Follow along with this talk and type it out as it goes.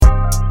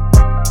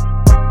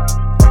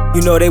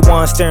You know they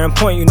want staring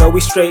point, you know we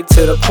straight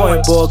to the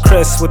point. Boy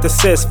Chris with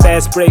assists,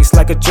 fast breaks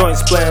like a joint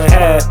split in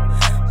half.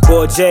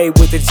 Boy Jay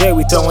with the J,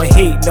 we throwing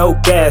heat, no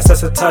gas,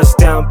 that's a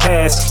touchdown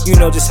pass. You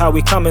know just how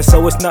we coming,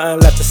 so it's nothing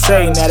left to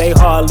say. Now they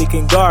hardly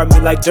can guard me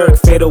like Dirk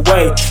fade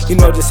away. You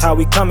know just how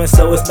we coming,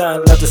 so it's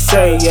nothing left to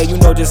say. Yeah, you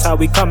know just how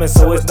we coming,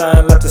 so it's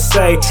nothing left to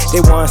say. They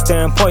want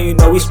staring point, you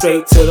know we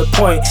straight to the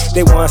point.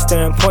 They want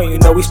staring point, you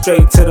know we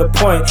straight to the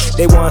point.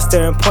 They want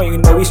staring point, you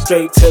know we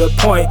straight to the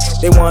point.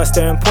 They want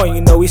staring point,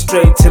 you know we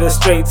straight to the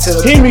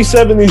TV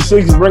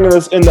 76 bringing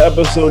us into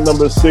episode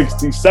number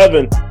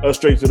 67 of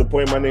Straight to the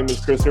Point. My name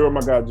is Chris Hero,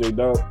 my guy J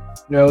Dub.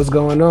 Yo, what's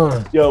going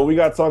on? Yo, we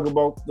got to talk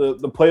about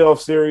the playoff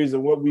series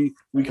and what we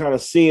kind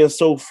of seeing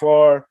so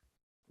far.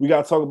 We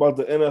got to talk about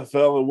the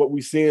NFL and what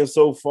we seeing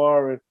so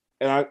far. And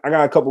I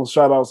got a couple of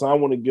shout outs I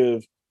want to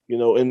give, you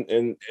know,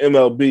 in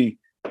MLB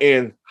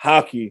and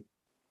hockey.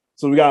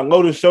 So we got a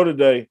loaded show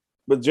today.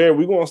 But Jared,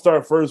 we're going to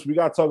start first. We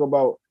got to talk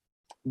about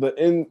the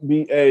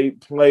NBA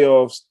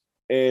playoffs.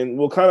 And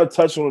we'll kind of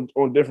touch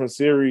on different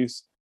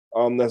series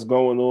that's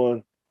going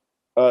on.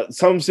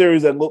 Some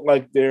series that look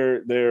like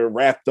they're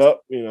wrapped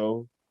up, you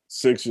know,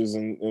 Sixers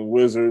and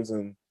Wizards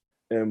and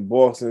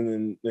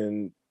Boston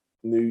and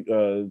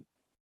New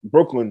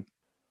Brooklyn.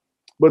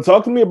 But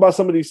talk to me about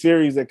some of these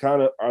series that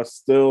kind of are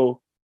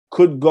still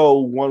could go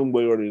one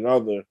way or the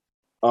other.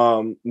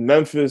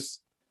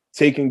 Memphis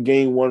taking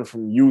game one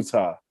from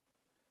Utah.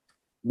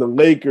 The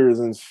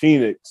Lakers and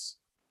Phoenix.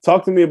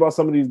 Talk to me about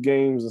some of these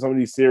games and some of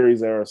these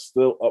series that are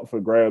still up for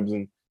grabs,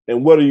 and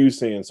what are you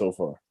seeing so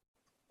far?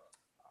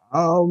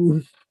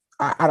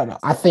 I don't know.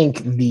 I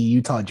think the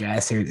Utah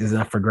Jazz series is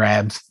up for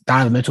grabs.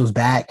 Donovan Mitchell's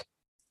back.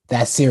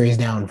 That series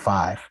down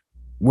 5,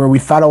 where we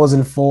thought it was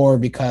in 4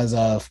 because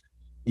of,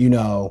 you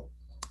know,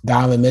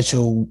 Donovan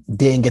Mitchell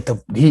didn't get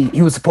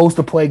he was supposed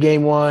to play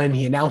game 1.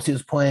 He announced he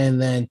was playing,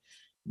 then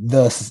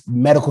the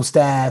medical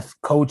staff,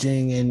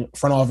 coaching, and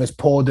front office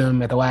pulled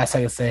him at the last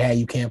second and said, hey,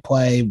 you can't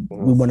play.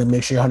 We want to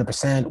make sure you're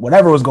 100%.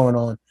 Whatever was going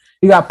on.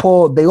 He got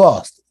pulled. They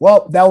lost.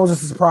 Well, that was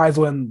just a surprise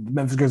when the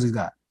Memphis Grizzlies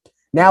got.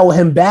 Now with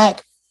him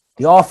back,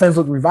 the offense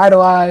looked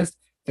revitalized.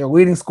 Their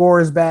leading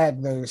scorer is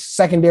back. Their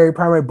secondary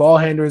primary ball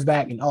handler is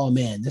back. And, oh,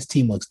 man, this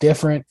team looks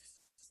different.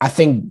 I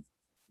think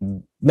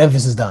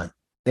Memphis is done.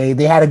 They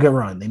had a good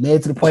run. They made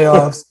it to the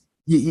playoffs.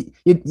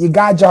 You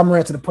got Ja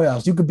Morant to the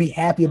playoffs. You could be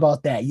happy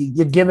about that.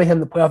 You're giving him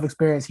the playoff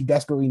experience he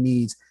desperately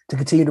needs to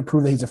continue to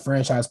prove that he's a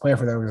franchise player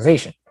for the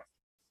organization.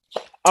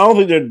 I don't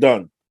think they're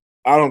done.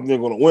 I don't think they're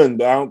going to win,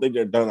 but I don't think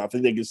they're done. I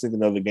think they can sneak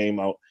another game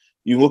out.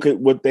 You look at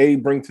what they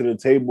bring to the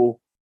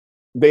table.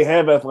 They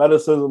have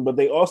athleticism, but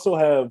they also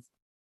have,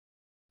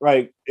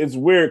 like, it's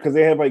weird because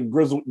they have, like,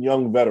 grizzled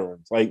young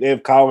veterans. Like, they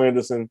have Kyle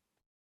Anderson,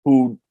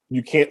 who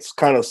you can't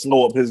kind of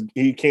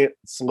he can't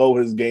slow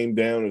his game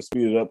down or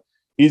speed it up.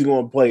 He's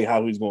going to play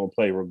how he's going to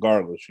play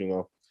regardless, you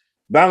know.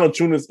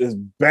 Valanciunas is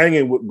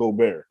banging with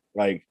Gobert.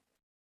 Like,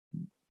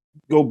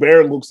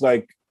 Gobert looks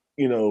like,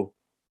 you know,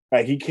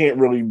 like he can't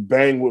really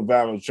bang with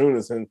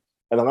Valanciunas. And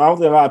I don't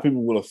think a lot of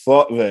people would have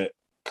thought that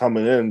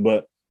coming in,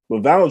 but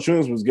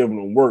Valanciunas was giving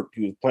him work.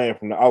 He was playing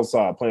from the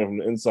outside, playing from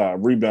the inside,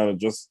 rebounding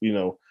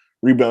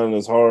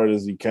as hard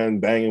as he can,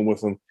 banging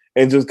with him,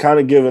 and just kind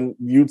of giving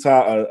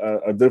Utah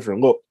a different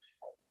look.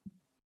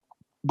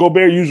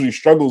 Gobert usually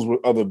struggles with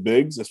other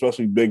bigs,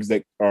 especially bigs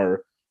that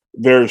are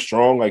very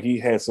strong. Like he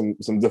had some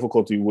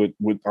difficulty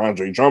with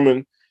Andre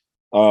Drummond.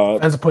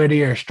 As a player of the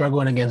year,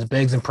 struggling against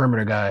bigs and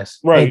perimeter guys.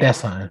 Right. Ain't that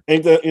sign?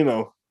 Ain't that, you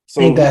know?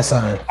 So ain't that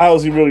sign? How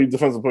is he really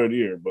defensive player of the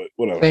year? But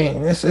whatever.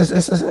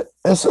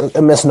 It's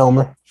a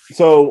misnomer.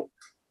 So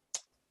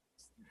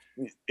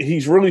he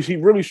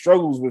really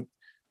struggles with,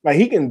 like,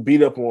 he can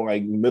beat up on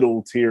like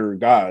middle tier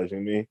guys, you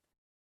know what I mean?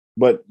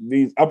 But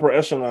these upper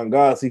echelon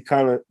guys, he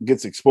kind of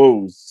gets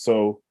exposed.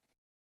 So,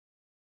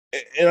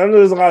 and I know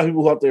there's a lot of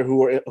people out there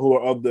who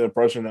are of the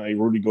impression that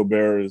Rudy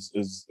Gobert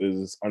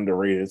is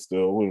underrated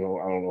still. You know,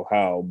 I don't know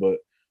how, but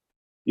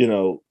you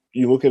know,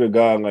 you look at a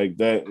guy like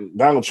that.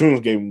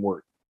 Valanciunas gave him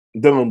work.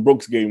 Dylan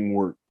Brooks gave him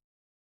work.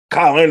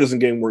 Kyle Anderson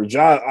gave him work.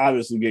 Ja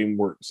obviously gave him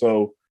work.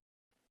 So,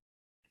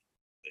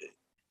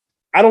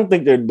 I don't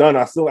think they're done.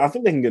 I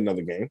think they can get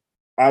another game.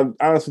 I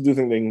honestly do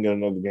think they can get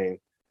another game.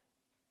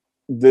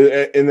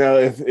 And now,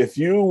 if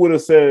you would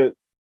have said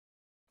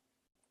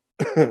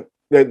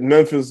that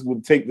Memphis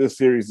would take this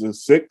series to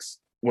 6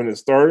 when it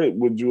started,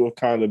 would you have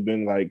kind of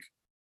been like,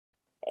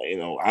 you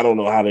know, I don't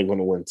know how they're going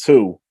to win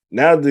 2.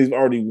 Now that they've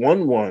already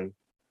won 1,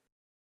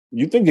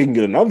 you think they can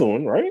get another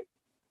one, right?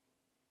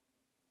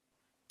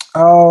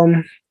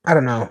 I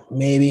don't know.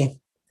 Maybe.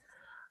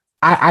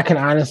 I can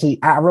honestly,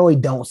 I really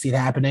don't see it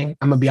happening.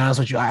 I'm going to be honest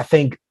with you. I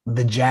think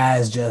the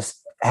Jazz just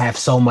have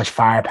so much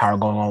firepower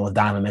going on with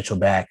Donovan Mitchell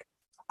back.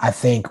 I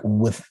think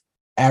with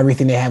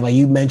everything they have, like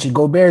you mentioned,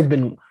 Gobert's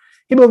been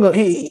a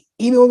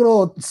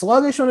little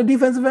sluggish on the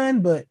defensive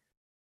end, but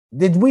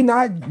did we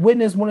not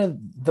witness one of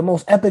the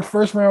most epic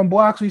first round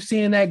blocks we've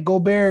seen in that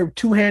Gobert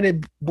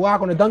two-handed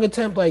block on a dunk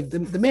attempt? Like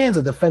the man's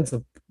a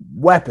defensive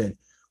weapon.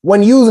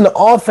 When using the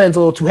offense a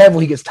little too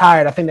heavily, he gets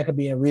tired. I think that could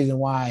be a reason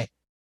why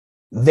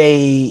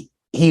they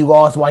he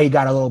lost while he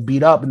got a little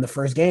beat up in the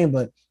first game.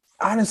 But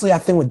honestly, I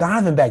think with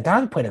Donovan back,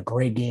 Donovan played a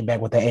great game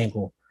back with that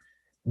ankle.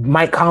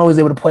 Mike Conley was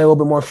able to play a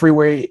little bit more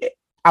free.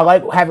 I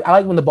like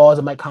when the ball is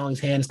in Mike Conley's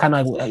hands. Kind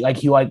of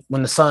like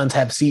when the Suns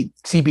have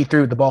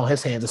CP3 with the ball in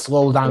his hands. It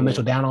slows Donovan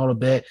Mitchell down a little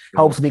bit,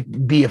 helps me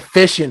be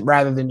efficient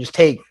rather than just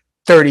take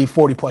 30,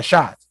 40 plus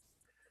shots.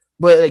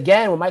 But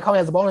again, when Mike Conley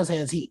has the ball in his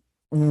hands,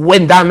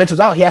 when Donovan Mitchell's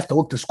out, he has to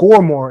look to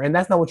score more, and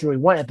that's not what you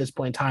really want at this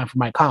point in time for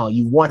Mike Conley.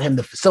 You want him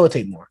to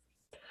facilitate more.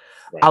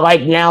 Right. I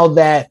like now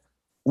that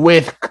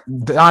with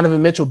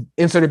Donovan Mitchell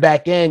inserted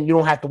back in, you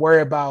don't have to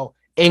worry about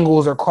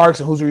Ingles or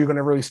Clarkson, who's you're going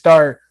to really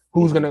start,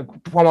 who's going to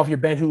come off your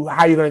bench,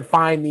 how you're going to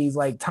find these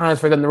like times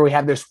for them to really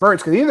have their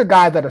spurts, because these are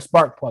guys that are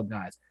spark plug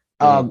guys.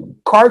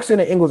 Clarkson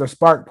and Ingles are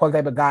spark plug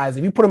type of guys.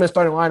 If you put them in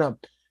starting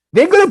lineup,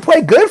 they're going to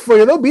play good for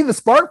you. They'll be the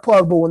spark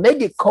plug, but when they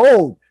get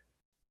cold,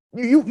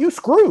 you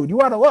screwed.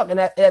 You out of luck, and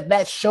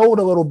that showed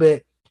a little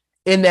bit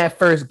in that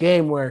first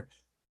game where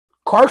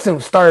Clarkson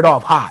started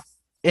off hot,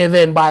 and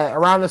then by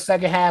around the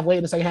second half, late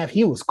in the second half,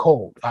 he was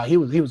cold. He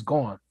was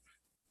gone.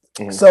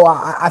 So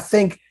I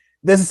think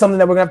this is something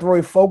that we're gonna have to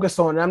really focus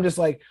on. And I'm just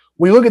like,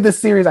 we look at this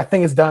series, I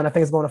think it's done. I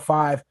think it's going to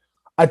 5.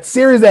 A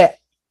series that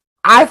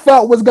I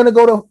thought was gonna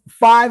go to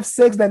 5,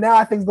 6, that now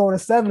I think is going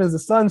to 7 is the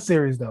Suns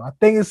series, though. I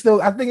think it's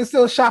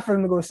still a shot for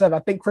him to go to 7. I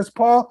think Chris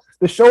Paul,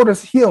 the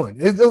shoulder's healing.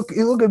 It's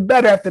looking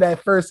better after that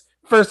first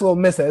little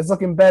miss. It's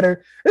looking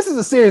better. This is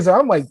a series where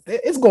I'm like,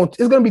 it's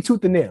gonna be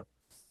tooth and nail.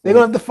 They're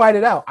gonna have to fight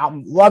it out.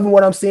 I'm loving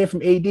what I'm seeing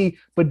from AD,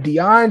 but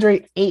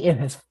DeAndre Ayton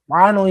has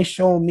finally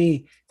shown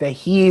me that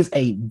he is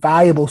a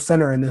valuable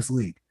center in this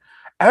league.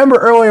 I remember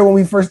earlier when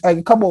we first, like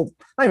a couple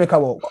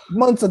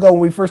months ago, when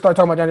we first started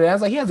talking about DeAndre, I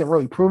was like, he hasn't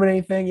really proven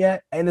anything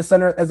yet in the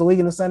center, as a league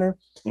in the center.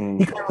 He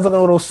kind of was looking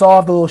a little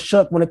soft, a little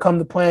shook when it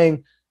comes to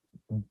playing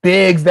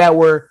bigs that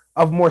were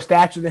of more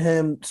stature than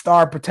him,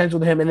 star potential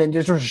to him, and then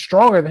just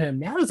stronger than him.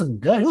 Now he's looking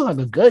good. He looks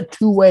like a good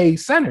two-way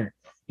center.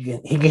 He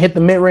can hit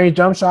the mid-range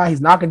jump shot. He's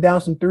knocking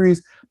down some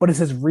threes, but it's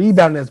his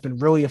rebounding that's been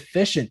really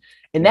efficient.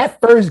 And that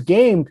first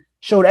game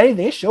showed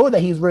anything. It showed that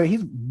he's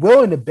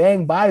willing to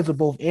bang bodies with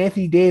both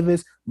Anthony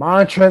Davis,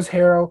 Montrezl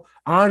Harrell,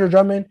 Andre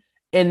Drummond,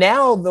 and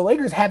now the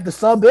Lakers have to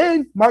sub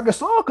in Marc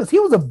Gasol because he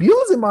was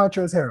abusing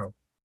Montrezl Harrell.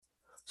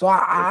 So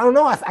I don't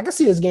know. I can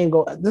see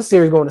this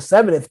series going to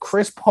 7 if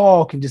Chris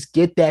Paul can just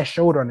get that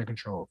shoulder under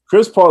control.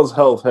 Chris Paul's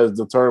health has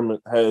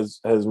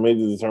made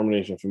the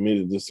determination for me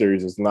that this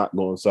series is not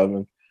going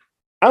 7.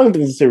 I don't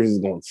think the series is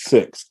going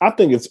 6. I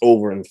think it's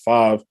over in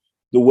 5.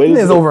 The way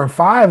it's over in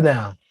 5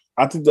 now.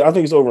 I think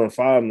it's over in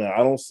 5 now. I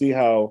don't see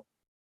how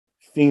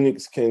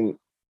Phoenix can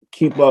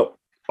keep up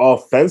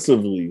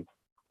offensively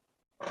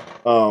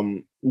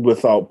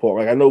without Paul.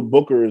 Like, I know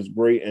Booker is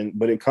great,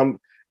 but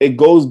it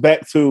goes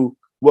back to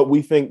what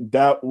we think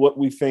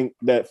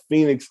that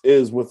Phoenix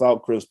is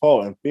without Chris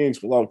Paul, and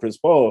Phoenix without Chris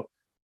Paul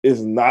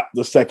is not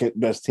the second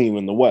best team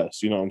in the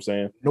West. You know what I'm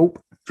saying?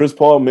 Nope. Chris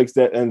Paul makes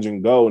that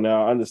engine go.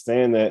 Now, I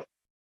understand that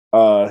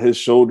his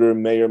shoulder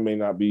may or may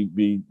not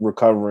be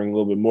recovering a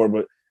little bit more,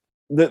 but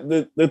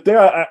the thing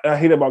I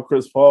hate about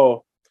Chris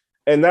Paul,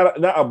 and not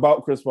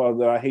about Chris Paul,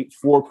 that I hate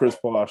for Chris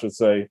Paul, I should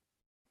say,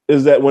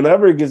 is that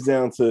whenever it gets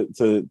down to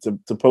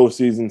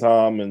postseason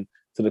time and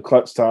to the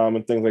clutch time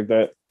and things like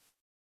that,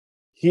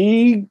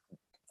 he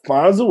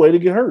finds a way to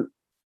get hurt.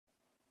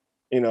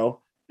 You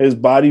know, his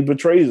body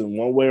betrays him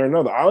one way or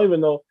another. I don't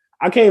even know.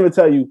 I can't even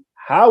tell you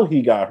how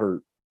he got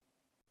hurt.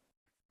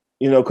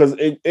 You know, because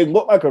it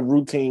looked like a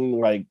routine,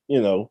 like,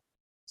 you know,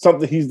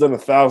 something he's done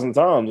 1,000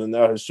 times, and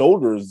now his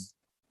shoulders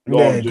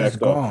just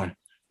gone.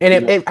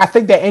 And I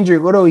think that injury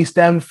literally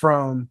stemmed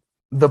from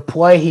the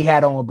play he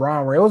had on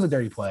LeBron, where it was a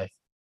dirty play,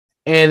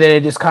 and then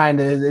it just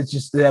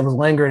that was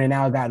lingering, and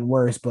now it gotten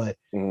worse. But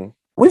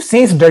we've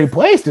seen some dirty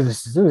plays through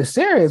this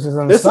series.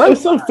 It's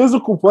some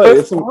physical play.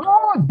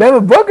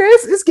 Devin Booker,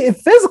 it's getting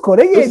physical.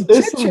 They getting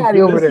chit-chatty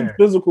over there.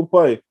 Physical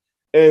play,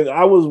 and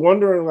I was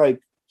wondering, like,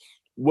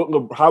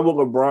 how will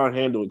LeBron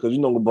handle it? Because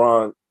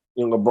LeBron,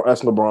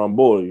 that's LeBron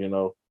boy, you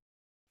know,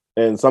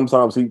 and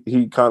sometimes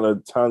he kind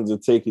of tends to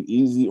take it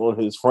easy on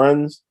his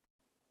friends,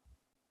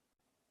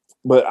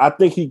 but I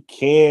think he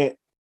can't.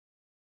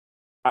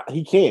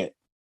 He can't.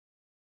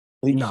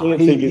 He can't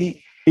take it.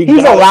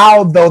 He's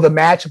allowed though the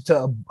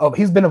matchup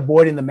he's been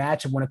avoiding the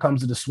matchup when it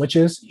comes to the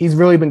switches. He's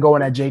really been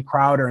going at Jay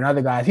Crowder and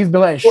other guys. He's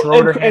been letting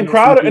Schroeder and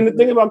Crowder. And the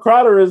thing about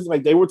Crowder is,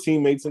 like, they were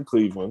teammates in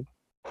Cleveland.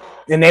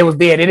 And they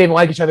didn't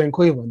like each other in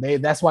Cleveland.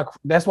 That's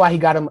why he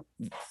got him.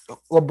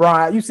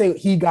 LeBron, you say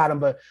he got him,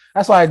 but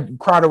that's why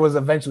Crowder was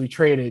eventually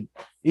traded.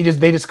 They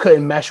just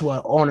couldn't mesh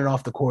well on and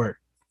off the court.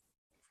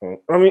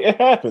 I mean, it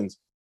happens.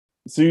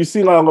 So you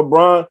see, like,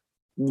 LeBron,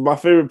 my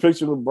favorite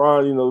picture of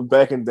LeBron,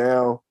 backing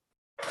down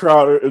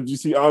Crowder. Did you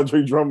see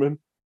Andre Drummond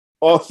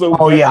also?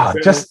 Oh yeah,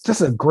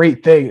 just a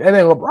great thing. And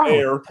then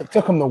LeBron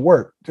took him to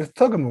work. Just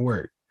took him to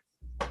work.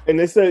 And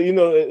they said,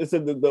 it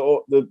said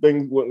the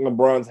thing with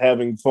LeBron's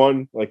having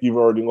fun, like, you've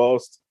already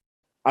lost.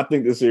 I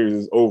think the series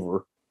is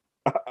over.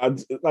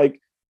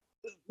 Like,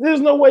 there's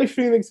no way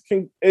Phoenix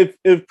can.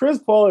 If Chris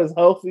Paul is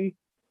healthy,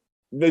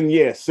 then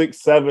yeah, 6,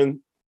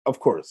 7, of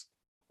course.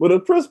 But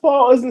if Chris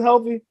Paul isn't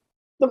healthy,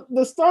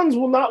 the Suns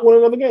will not win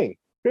another game.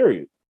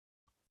 Period.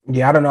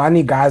 Yeah, I don't know. I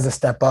need guys to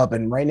step up.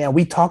 And right now,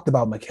 we talked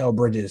about Mikal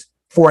Bridges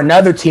for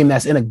another team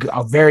that's in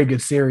a very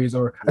good series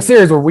or a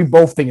series where we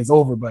both think it's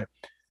over. But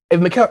if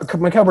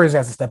Mikal Bridges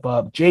has to step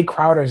up, Jay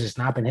Crowder has just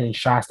not been hitting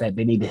shots that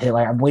they need to hit.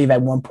 Like I believe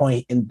at one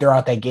point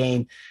throughout that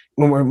game,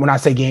 when I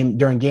say game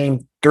during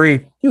game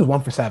 3, he was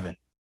 1 for 7.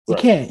 You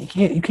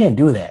can't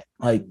do that.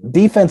 Like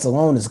defense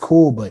alone is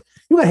cool, but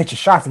you gotta hit your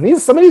shots. And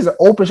some of these are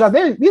open shots.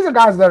 These are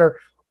guys that are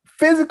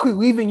physically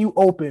leaving you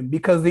open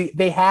because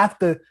they have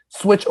to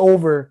switch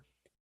over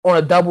on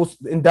a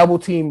double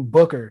team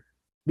Booker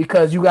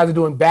because you guys are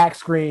doing back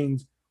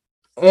screens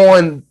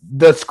on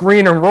the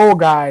screen and roll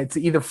guy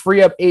to either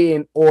free up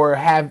Aiden or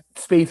have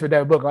space for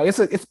Devin Booker. Like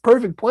it's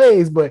perfect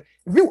plays, but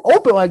if you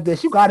open like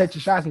this, you gotta hit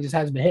your shots and just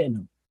hasn't been hitting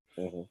them.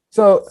 Mm-hmm.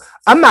 So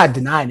I'm not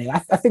denying it.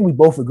 I think we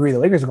both agree the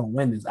Lakers are gonna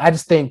win this. I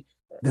just think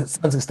the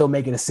Suns can still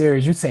make it a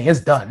series. You're saying it's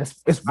done.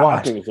 It's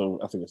washed. I think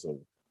it's over.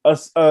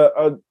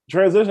 A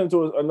transition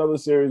to another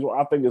series where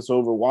I think it's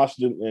over.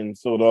 Washington and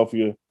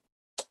Philadelphia.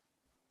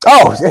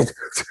 Oh,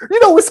 you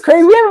know what's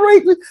crazy? We haven't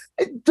really,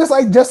 just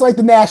like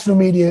the national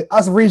media,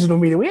 us regional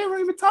media, we ain't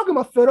really been talking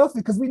about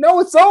Philadelphia because we know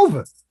it's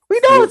over.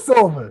 It's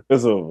over.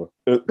 It's over.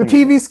 The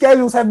TV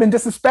schedules have been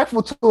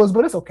disrespectful to us,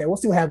 but it's okay. We'll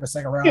see what happens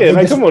second round. Yeah,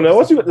 like come on now.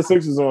 Once you got the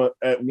Sixers on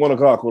at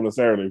 1:00 on a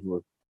Saturday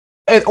for,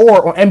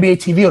 or on NBA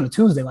TV on a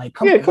Tuesday, like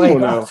come on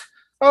now.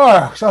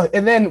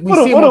 And then we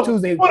see them on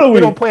Tuesday. We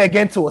don't play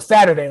again till a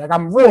Saturday. Like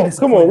I'm really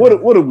come on.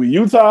 What are we?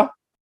 Utah?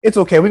 It's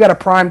okay. We got a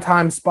prime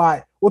time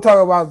spot. We'll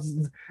talk about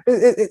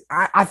it.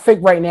 I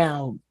think right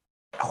now,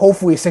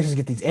 hopefully, Sixers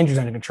get these injuries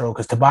under control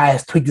because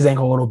Tobias tweaked his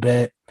ankle a little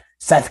bit.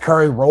 Seth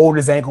Curry rolled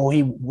his ankle.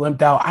 He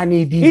limped out. I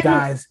need these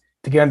guys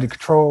to get under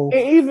control.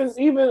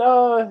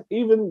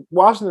 Even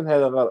Washington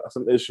had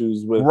some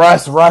issues with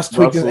Russ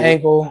tweaked his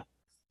ankle.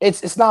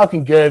 It's not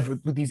looking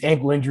good with these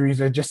ankle injuries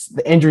or just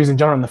the injuries in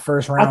general in the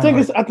first round. I think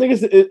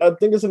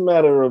it's a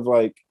matter of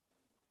like,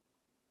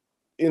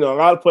 a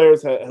lot of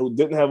players who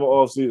didn't have an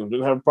off season,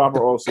 didn't have a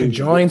proper off season.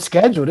 Conjoined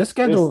schedule. This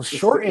schedule is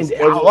shortened.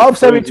 I love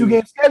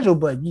 72-game schedule,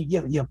 but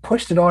you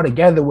pushed it all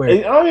together.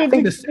 Where I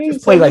think the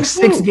Sixers play like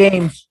 6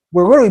 games.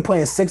 We're really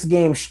playing 6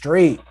 games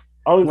straight.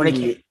 I don't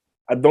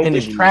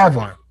think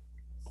traveling.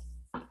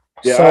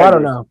 Yeah, so I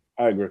don't know.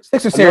 I agree.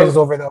 Sixers series is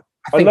over though.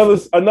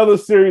 Another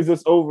series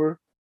that's over.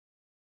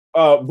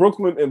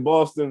 Brooklyn and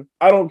Boston.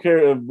 I don't care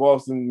if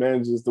Boston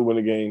manages to win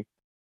a game.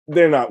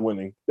 They're not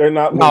winning.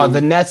 No,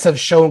 the Nets have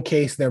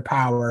showcased their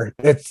power.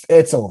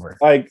 It's over.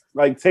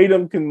 Like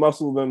Tatum can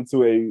muscle them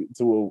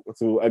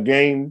to a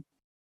game.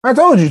 I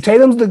told you,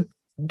 Tatum's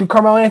the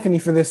Carmelo Anthony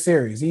for this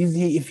series.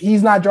 If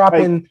he's not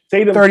dropping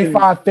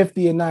 35,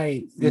 50 a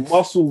night,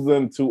 muscle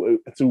them to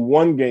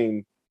one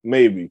game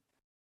maybe.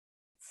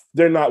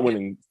 They're not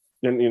winning.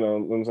 You know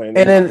what I'm saying?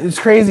 And then it's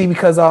crazy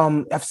because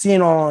I've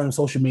seen on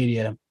social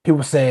media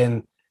people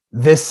saying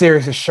this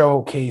series has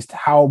showcased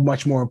how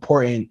much more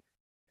important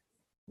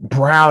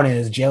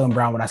Jaylen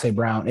Brown, when I say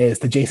Brown, is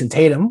to Jason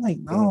Tatum. I'm like,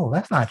 no,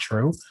 that's not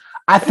true.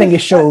 I think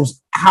it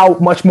shows how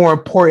much more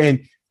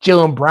important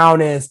Jaylen Brown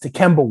is to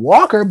Kemba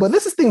Walker, but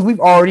this is things we've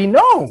already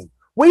known.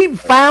 We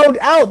found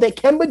out that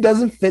Kemba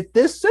doesn't fit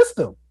this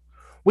system.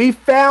 We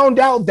found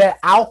out that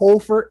Al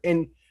Horford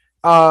and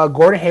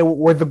Gordon Hayward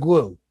were the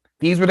glue.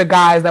 These were the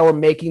guys that were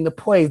making the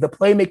plays, the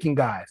playmaking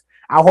guys.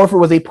 Al Horford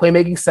was a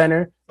playmaking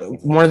center.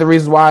 One of the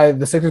reasons why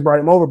the Sixers brought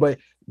him over, but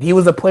he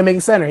was a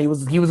playmaking center. He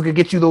was going to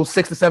get you those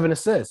 6 to 7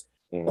 assists.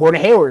 Mm-hmm.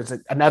 Gordon Hayward's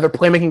another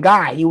playmaking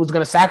guy. He was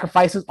going to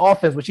sacrifice his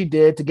offense, which he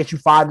did, to get you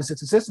 5 to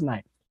 6 assists a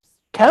night.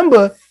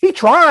 Kemba, he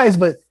tries,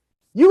 but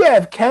you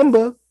have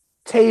Kemba,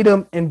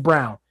 Tatum, and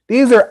Brown.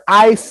 These are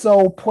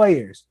ISO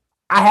players.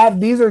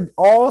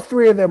 All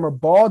 3 of them are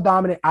ball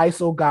dominant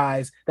ISO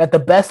guys that the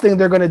best thing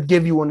they're going to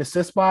give you on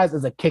assist wise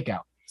is a kick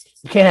out.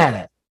 You can't have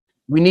that.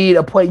 You need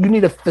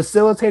a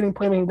facilitating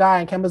playmaking guy,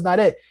 and Kemba's not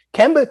it.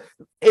 Kemba,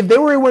 if they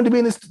were going to be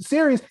in this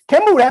series,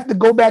 Kemba would have to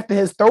go back to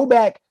his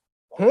throwback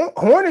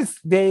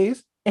Hornets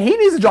days, and he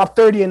needs to drop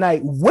 30 a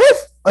night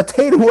with a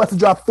Tatum who has to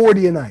drop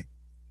 40 a night.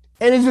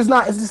 And it's just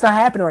not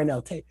happening right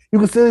now. You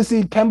can still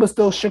see Kemba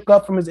still shook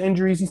up from his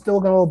injuries. He's still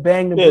going to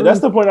bang the Yeah, that's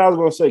the point I was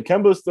going to say.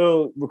 Kemba's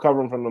still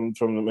recovering from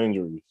them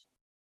injuries.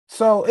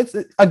 So it's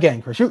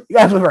again, Chris, you're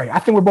absolutely right. I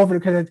think we're both in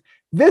because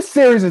this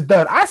series is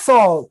done. I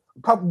saw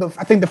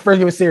I think the first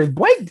game of the series,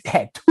 Blake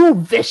had 2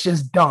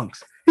 vicious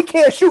dunks. He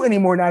can't shoot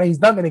anymore now that he's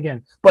dunking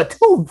again, but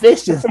 2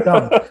 vicious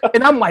dunks.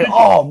 And I'm like,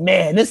 oh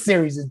man, this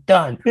series is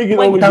done. He can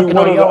only do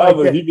one or the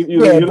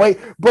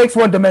other. Blake's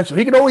one dimensional.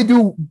 He can only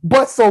do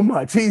but so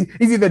much. He's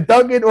either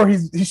dunking or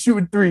he's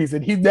shooting threes,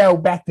 and he's now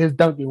back to his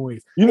dunking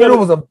ways. It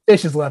was a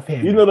vicious left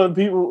hand. You know, the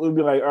people would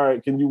be like, all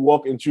right, can you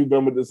walk and chew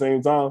gum at the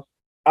same time?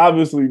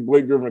 Obviously,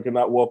 Blake Griffin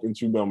cannot walk and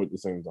chew gum at the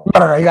same time.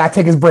 All right, you gotta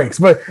take his breaks.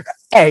 But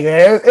hey,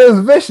 man, it was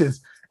vicious.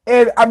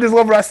 And I'm just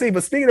loving what I see.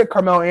 But speaking of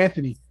Carmelo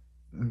Anthony,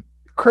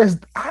 Chris,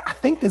 I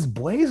think this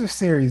Blazers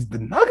series, the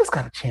Nuggets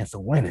got a chance to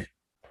win it.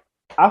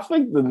 I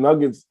think the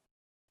Nuggets,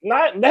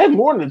 they have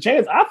more than a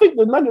chance. I think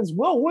the Nuggets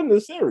will win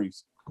this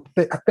series.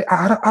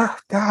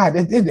 God,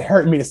 it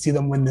hurt me to see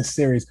them win this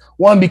series.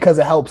 One, because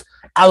it helps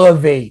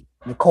elevate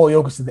Nikola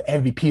Jokic to the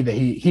MVP that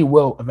he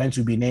will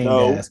eventually be named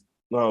as.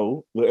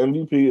 No, the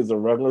MVP is a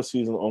regular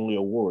season only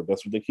award.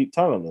 That's what they keep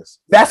telling us.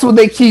 That's what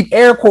they keep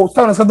air quotes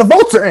telling us because the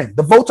votes are in.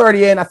 The votes are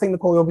already in. I think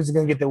Nikola Jokic is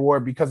going to get the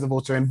award because the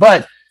votes are in.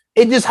 But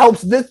it just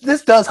helps.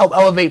 This does help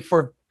elevate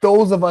for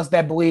those of us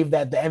that believe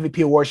that the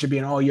MVP award should be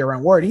an all year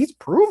round award. He's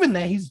proven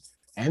that he's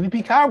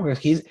MVP caliber.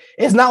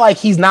 It's not like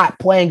he's not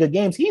playing good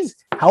games. He's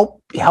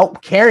help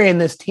carrying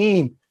this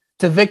team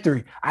to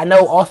victory. I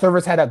know Austin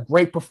Rivers had a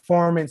great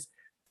performance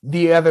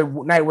the other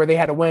night where they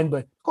had to win,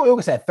 but Nikola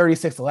Jokic had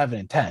 36, 11,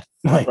 and 10.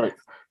 Like, right.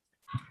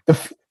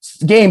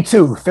 Game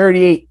 2,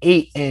 38,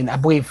 8, and I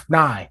believe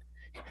 9.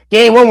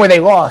 Game 1 where they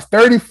lost,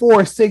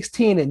 34,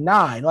 16, and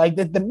 9. Like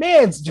the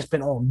man's just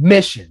been on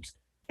missions.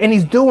 And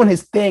he's doing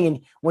his thing. And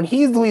when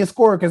he's the lead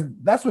scorer, because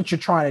that's what you're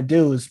trying to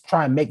do is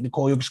try and make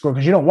Nikola Jokic score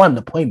because you don't want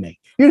him to play make.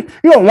 You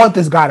don't want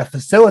this guy to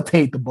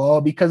facilitate the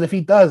ball because if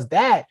he does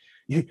that,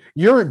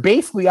 you're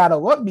basically out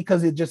of luck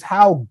because it's just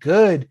how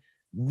good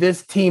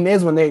this team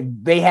is when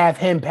they have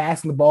him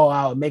passing the ball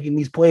out and making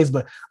these plays.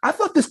 But I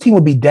thought this team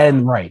would be dead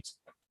in rights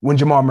when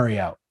Jamal Murray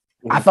out.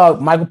 I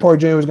thought Michael Porter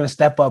Jr. was going to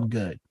step up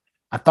good.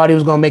 I thought he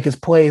was going to make his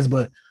plays,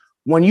 but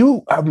when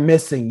you are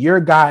missing your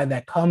guy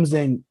that comes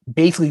in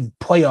basically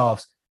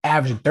playoffs,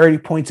 averaging 30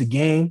 points a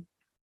game,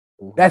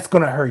 that's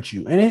going to hurt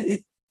you. And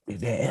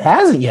it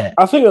hasn't yet.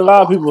 I think a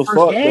lot of people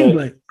thought that,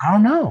 but I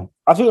don't know.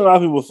 I think a lot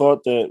of people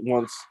thought that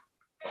once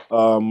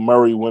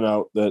Murray went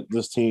out, that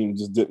this team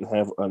just didn't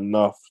have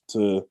enough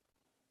to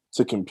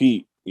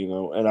compete,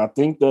 And I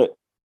think that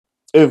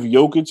if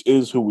Jokic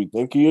is who we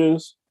think he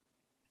is,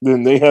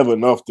 then they have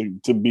enough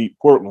to beat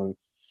Portland,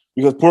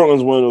 because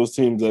Portland's one of those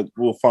teams that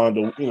will find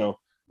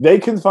they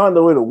can find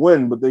a way to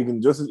win, but they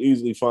can just as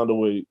easily find a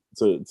way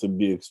to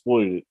be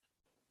exploited.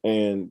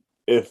 And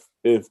if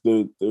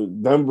the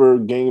Denver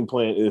game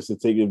plan is to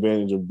take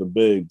advantage of the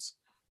bigs,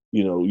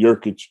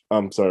 Jokic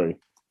on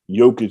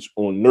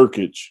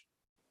Nurkic,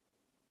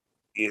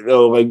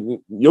 like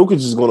Jokic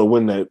is going to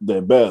win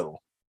that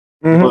battle.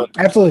 Mm-hmm. But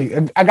absolutely.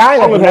 A guy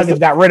that Nuggets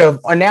got rid of,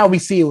 and now we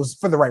see it was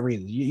for the right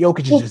reason.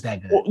 Jokic is just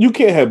that good. Well, you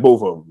can't have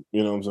both of them.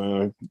 You know what I'm saying?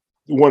 Like,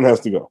 one has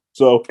to go.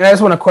 So and I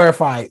just want to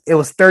clarify, it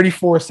was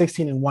 34,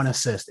 16, and 1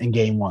 assist in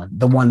game 1.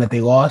 The one that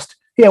they lost,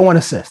 he had 1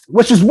 assist,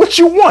 which is what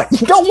you want.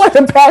 You don't want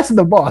him passing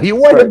the ball. You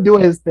want him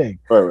doing his thing.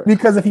 Right.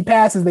 Because if he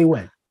passes, they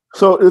win.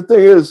 So the thing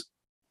is,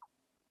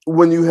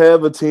 when you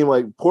have a team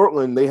like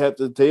Portland, they have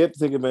to take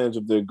advantage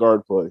of their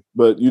guard play.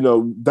 But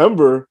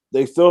Denver,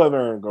 they still have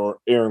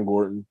Aaron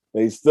Gordon.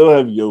 They still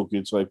have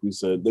Jokic, like we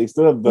said. They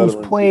still have veterans.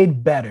 He's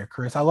played better,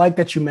 Chris. I like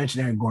that you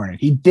mentioned Aaron Gordon.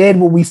 He did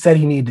what we said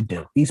he needed to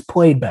do. He's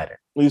played better.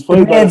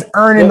 The man's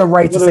earning the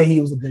right to say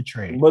he was a good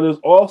trade. But it's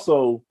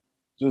also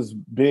just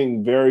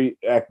being very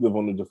active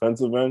on the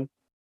defensive end.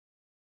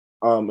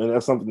 And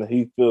that's something that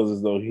he feels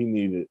as though he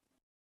needed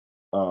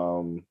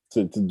to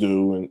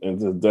do and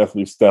to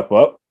definitely step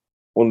up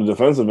on the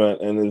defensive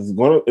end.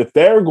 And if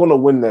they're going to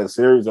win that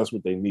series, that's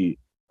what they need.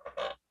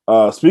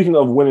 Speaking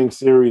of winning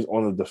series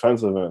on the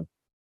defensive end,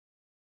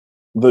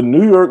 the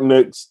New York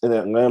Knicks and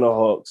Atlanta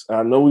Hawks.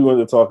 I know we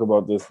wanted to talk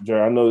about this,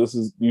 Jerry. I know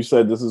you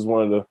said this is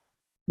one of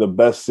the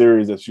best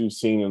series that you've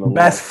seen in a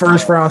best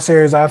first round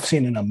series I've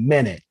seen in a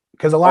minute,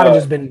 because a lot have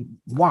just been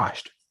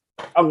washed.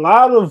 A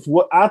lot of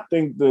what I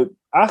think that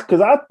I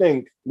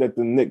think that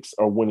the Knicks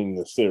are winning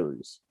the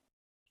series.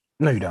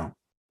 No, you don't.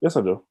 Yes,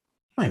 I do.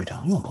 No, you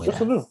don't. You don't believe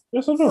that. I do.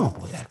 Yes, I do. You don't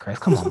believe that, Chris.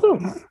 Come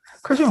on.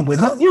 Chris, you don't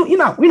believe that. You're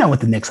not with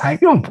the Knicks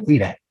hype. You don't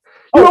believe that.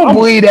 You don't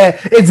believe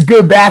that it's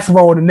good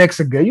basketball when the Knicks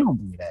are good. You don't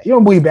believe that. You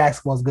don't believe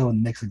basketball is good when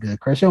the Knicks are good,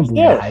 Chris. You don't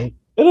believe that hype.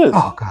 It is.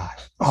 Oh, gosh.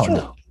 Oh,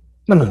 no.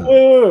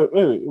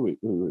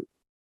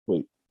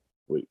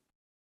 Wait.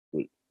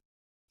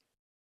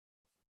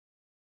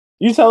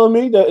 You telling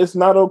me that it's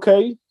not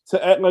okay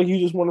to act like you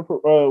just won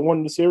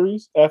the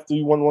series after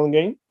you won one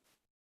game?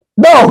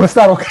 No, it's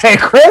not okay,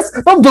 Chris.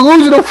 I'm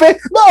delusional fan.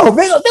 No,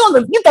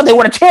 you thought they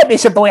won a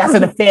championship the way I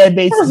said the fan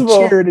base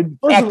cheered and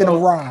acted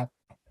around.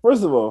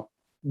 First of all,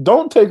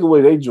 don't take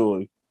away their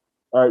joy,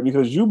 all right?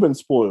 Because you've been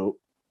spoiled.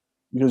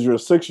 Because you're a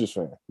Sixers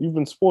fan, you've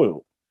been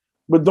spoiled.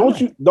 But don't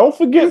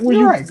forget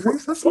where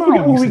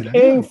we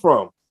came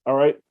from. All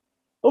right,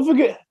 don't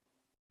forget,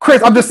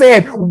 Chris. I'm just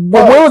saying,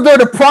 where was there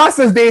the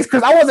process days?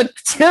 Because I wasn't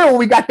cheering when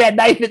we got that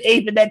 9th and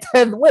 8th and that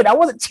 10th win. I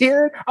wasn't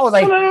cheering. I was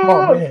like,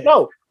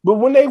 no. But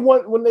when they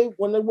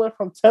went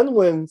from 10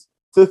 wins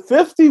to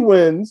 50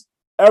 wins,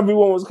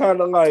 everyone was kind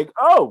of like,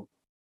 oh.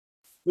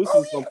 This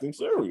is something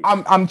serious.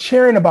 I'm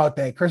cheering about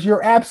that, Chris.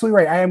 You're absolutely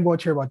right. I am going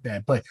to cheer about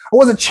that. But I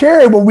wasn't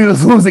cheering when we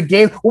was losing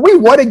games. When we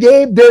won a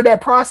game during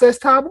that process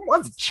time, I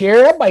wasn't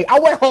cheering. I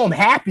went home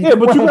happy. Yeah,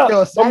 but you're not.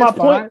 But my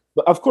point,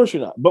 of course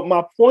you're not. But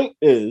my point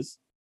is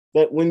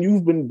that when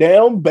you've been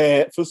down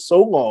bad for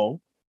so long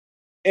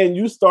and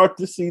you start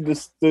to see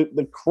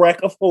the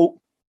crack of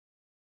hope,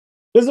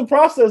 there's a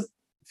process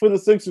for the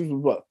Sixers for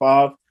what,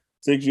 5-6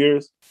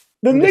 years?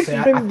 The Knicks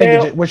have been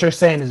down. What you're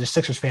saying is the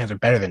Sixers fans are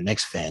better than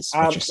Knicks fans.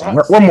 What you're saying.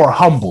 We're more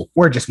humble.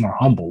 We're just more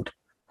humbled.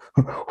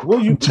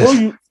 Will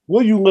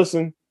you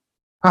listen?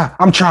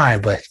 I'm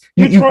trying, but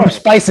you're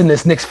spicing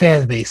this Knicks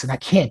fan base, and I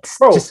can't.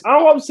 Bro,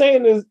 all I'm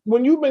saying is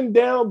when you've been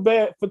down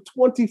bad for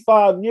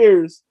 25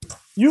 years,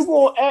 you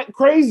gonna act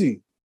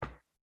crazy.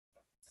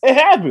 It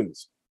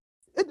happens.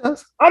 It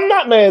does. I'm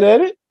not mad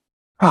at it.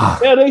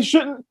 Yeah, they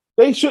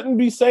shouldn't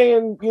be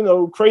saying,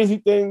 crazy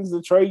things to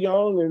Trae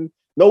Young, and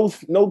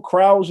no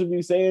crowd should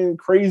be saying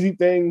crazy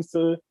things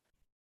to,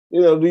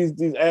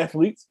 these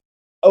athletes.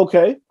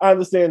 Okay, I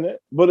understand that.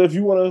 But if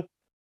you want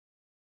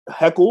to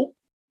heckle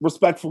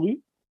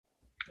respectfully,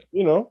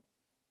 I'm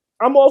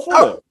all for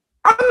that.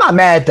 I'm not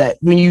mad at that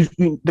when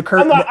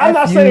I'm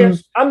not saying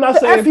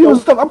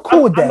stuff. I'm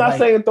cool with that. I'm not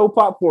saying throw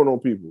popcorn on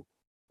people.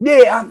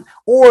 Yeah,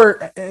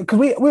 because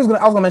I was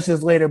gonna mention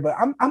this later, but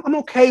I'm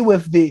okay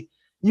with if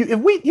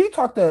you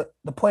talk to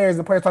the players,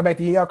 talk back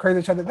to y'all crazy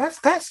each other.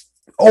 That's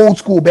old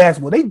school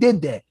basketball. They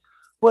did that,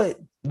 but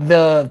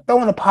the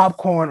throwing the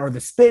popcorn or the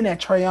spitting at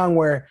Trae Young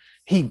where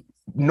he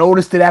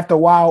noticed it after a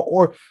while,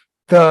 or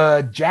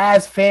the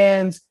Jazz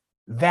fans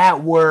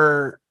that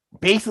were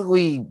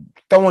basically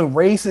throwing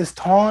racist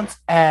taunts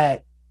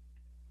at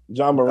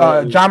John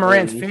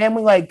Morant's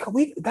family,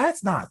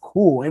 that's not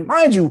cool. And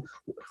mind you,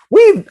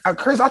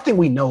 Chris, I think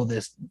we know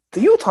this.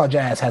 The Utah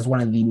Jazz has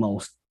one of the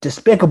most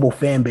despicable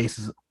fan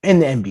bases in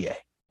the NBA.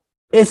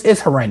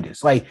 It's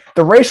horrendous. Like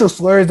the racial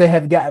slurs that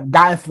have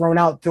gotten thrown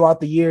out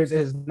throughout the years, it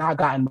has not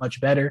gotten much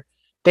better.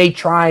 They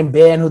try and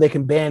ban who they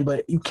can ban,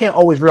 but you can't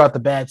always reel out the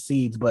bad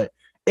seeds. But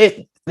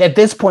at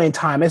this point in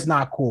time, it's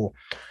not cool.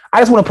 I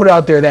just want to put it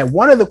out there that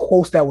one of the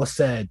quotes that was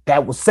said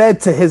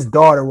to his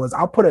daughter was,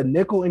 "I'll put a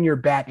nickel in your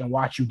back and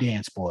watch you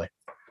dance, boy."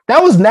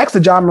 That was next to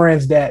John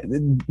Morant's dad,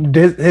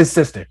 his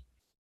sister.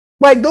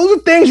 Like, those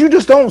are things you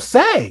just don't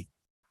say.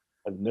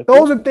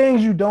 Those are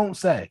things you don't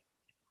say.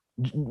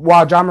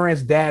 While John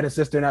Morant's dad and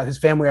sister and his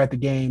family are at the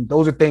game,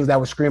 those are things that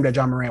were screamed at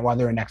John Morant while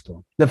they were next to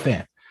him, the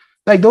fan.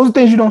 Like, those are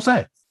things you don't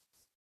say.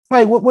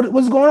 Like,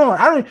 what's going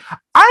on?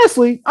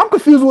 I'm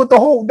confused with the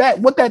whole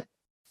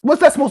what's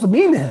that supposed to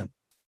mean to him?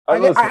 I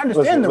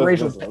understand the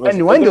racial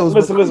innuendos.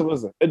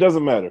 Listen. It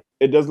doesn't matter.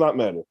 It does not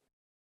matter.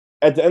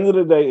 At the end of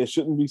the day, it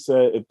shouldn't be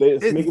said.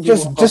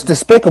 It's just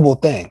despicable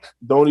things.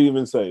 Don't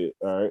even say it.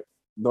 All right.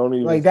 Don't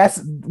even.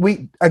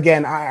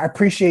 I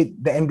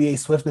appreciate the NBA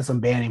swiftness on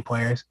banning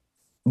players.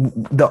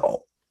 The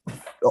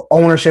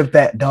ownership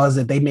that does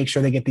it, they make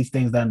sure they get these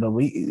things done. But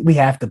we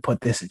have to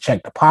put this in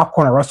check. The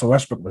popcorn of Russell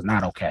Westbrook was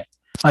not okay.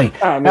 Like,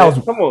 come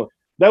on.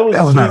 That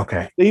was not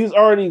okay. He's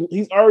already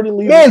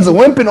leaving. Man's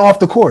limping off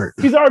the court.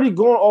 He's already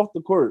going off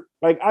the court.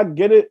 Like, I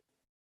get it.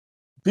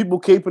 People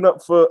caping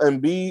up for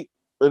Embiid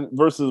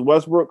versus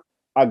Westbrook.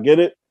 I get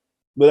it.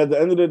 But at the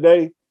end of the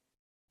day,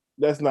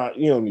 that's not,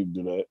 you don't need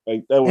to do that.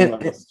 Like, that was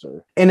not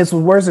necessary. And it's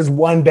worse as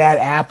one bad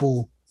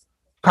apple.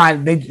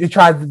 They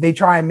try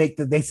and make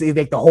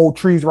the whole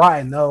tree's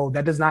rotten. No,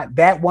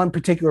 that one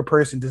particular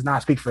person does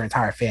not speak for an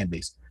entire fan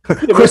base.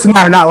 Chris and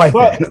I are not like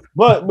that.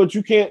 But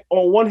you can't,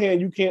 on one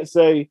hand, you can't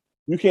say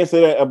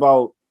that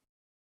about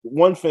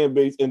one fan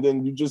base, and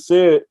then you just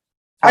said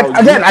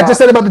I just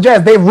said about the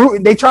Jazz. They're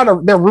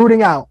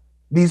rooting out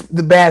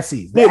the bad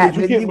seeds. Yeah,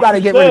 you got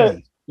to get rid of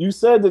these. You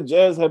said the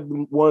Jazz have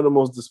been one of the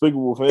most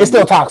despicable fans. It's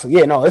still toxic.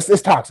 Yeah, no,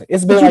 it's toxic.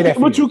 It's been like that.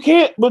 But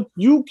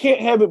you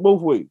can't have it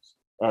both ways.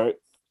 All right.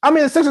 I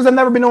mean, the Sixers have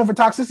never been known for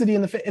toxicity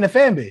in the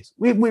fan base.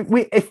 We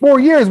in 4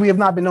 years we have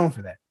not been known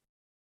for that.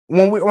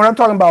 When I'm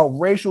talking about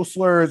racial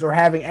slurs or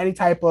having any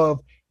type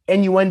of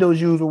innuendos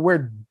used where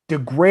we're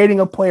degrading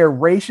a player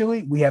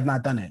racially, we have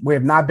not done it. We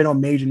have not been on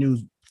major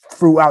news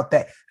throughout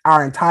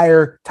our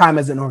entire time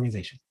as an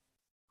organization.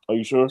 Are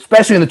you sure?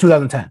 Especially in the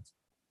 2010s.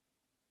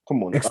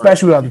 Come on.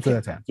 Especially without the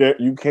 2010s. Yeah,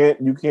 you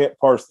can't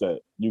parse that.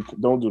 You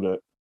don't do that.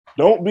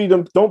 Don't be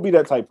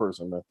that type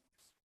person, man.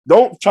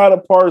 Don't try to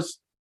parse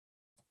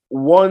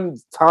one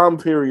time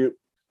period,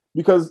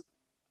 because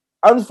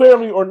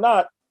unfairly or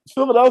not,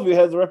 Philadelphia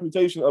has a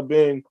reputation of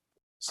being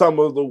some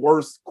of the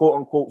worst quote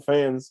unquote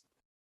fans,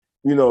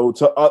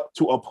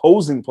 to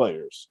opposing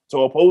players, to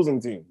opposing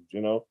teams,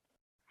 The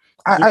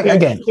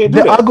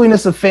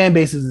ugliness of fan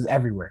bases is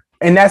everywhere.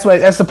 And that's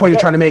the point you're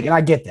trying to make. And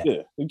I get that.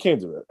 Yeah, you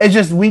can't do that. It's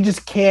just, we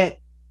just can't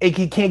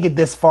get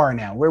this far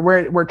now.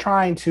 We're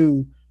trying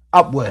to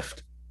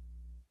uplift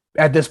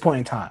at this point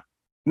in time.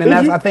 And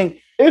I think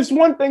it's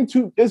one thing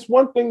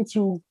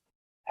to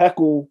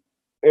heckle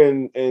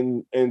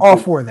and all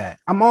for that.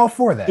 I'm all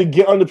for that. To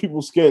get under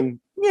people's skin.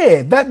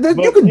 Yeah,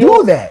 you can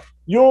do that.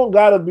 You don't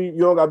gotta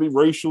be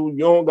racial. You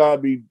don't gotta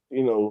be,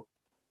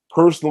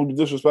 personal,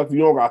 disrespectful.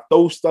 You don't gotta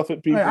throw stuff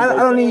at people.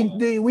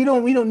 We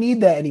don't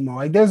need that anymore.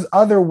 Like, there's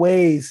other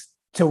ways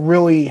to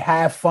really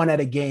have fun at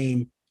a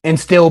game and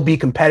still be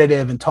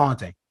competitive and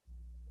taunting.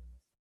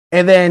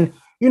 And then,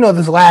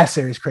 this last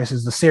series, Chris,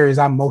 is the series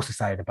I'm most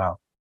excited about.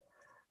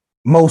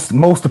 Most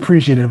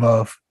appreciative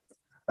of.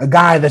 A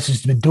guy that's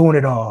just been doing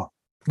it all.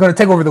 Going to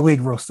take over the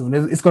league real soon.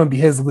 It's going to be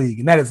his league,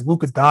 and that is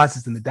Luka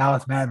Doncic and the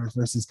Dallas Mavericks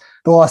versus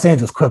the Los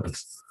Angeles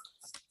Clippers.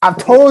 I've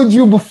told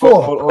you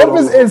before,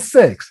 Clippers in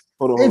 6.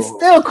 It's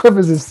still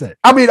Clippers in 6.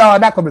 I mean,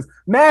 not Clippers.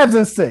 Mavs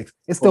in 6.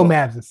 It's still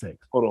Mavs in 6.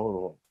 Hold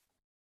on.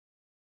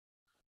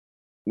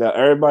 Now,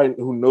 everybody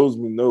who knows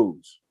me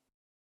knows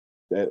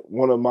that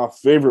one of my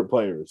favorite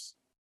players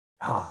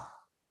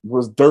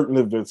was Dirk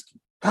Nowitzki.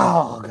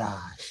 Oh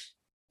gosh,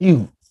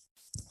 you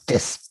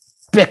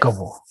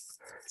despicable!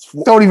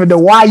 Don't even know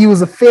why you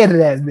was a fan of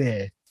that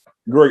man.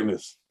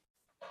 Greatness.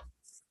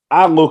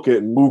 I look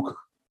at Luka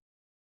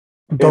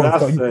and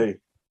I say,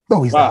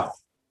 no, he's wow, not.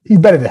 He's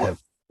better than him.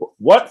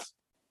 What?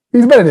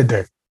 He's better than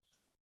Dirk.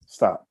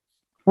 Stop.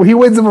 When he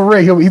wins him a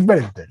ring, he's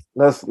better than Dirk.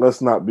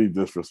 Let's not be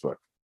disrespectful.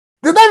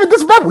 It's not even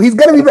disrespectful. He's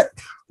gonna be better.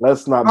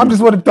 Let's not. I'm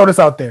just want to throw this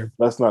out there.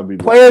 Let's not be.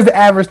 Players that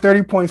average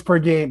 30 points per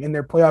game in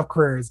their playoff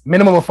careers,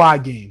 minimum of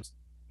 5 games.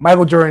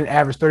 Michael Jordan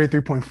averaged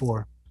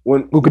 33.4.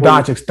 Luka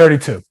Doncic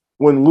 32.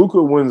 When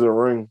Luka wins a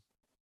ring,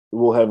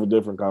 we'll have a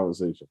different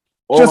conversation.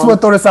 Just want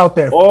to throw this out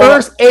there.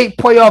 First 8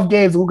 playoff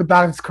games of Luka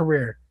Doncic's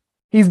career,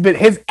 he's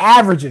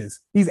averaging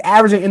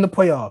in the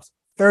playoffs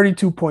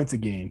 32 points a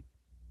game,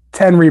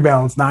 10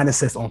 rebounds, 9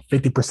 assists on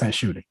 50%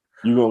 shooting.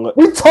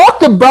 We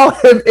talked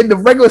about him in the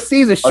regular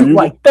season shooting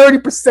like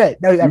 30%.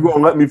 You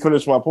gonna let me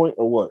finish my point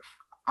or what?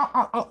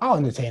 I'll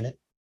entertain it.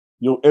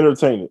 You'll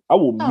entertain it. I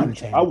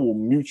will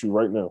mute you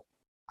right now.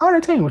 I'll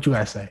entertain what you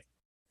guys say.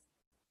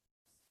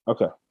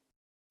 Okay.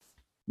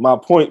 My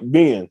point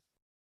being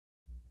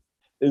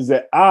is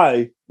that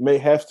I may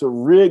have to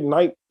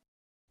reignite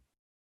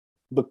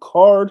the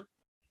card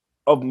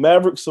of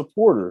Maverick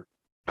supporter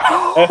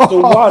after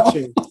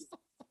watching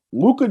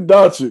Luka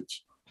Doncic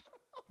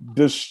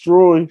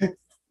destroy,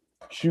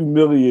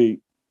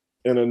 humiliate,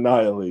 and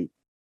annihilate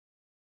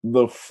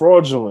the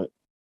fraudulent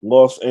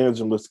Los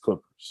Angeles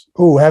Clippers.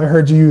 Oh, haven't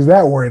heard you use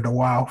that word in a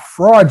while.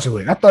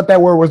 Fraudulent. I thought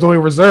that word was only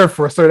reserved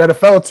for a certain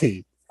NFL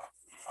team.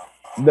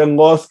 The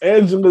Los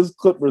Angeles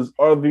Clippers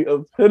are the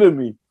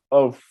epitome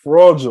of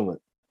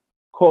fraudulent.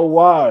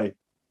 Kawhi,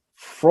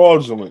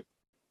 fraudulent.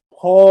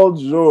 Paul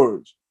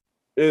George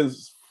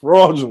is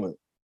fraudulent.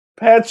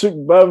 Patrick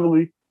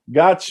Beverly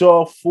got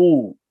y'all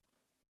fooled.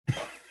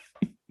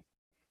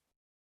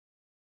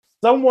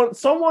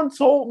 Someone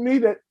told me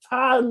that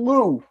Ty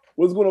Lue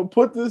was going to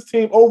put this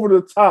team over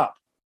the top.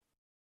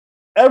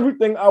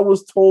 Everything I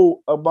was told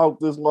about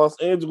this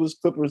Los Angeles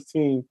Clippers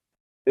team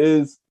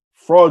is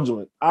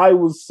fraudulent. I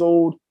was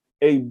sold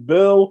a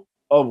bill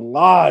of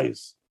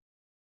lies.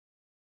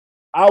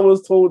 I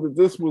was told that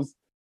this was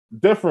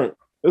different.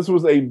 This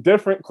was a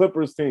different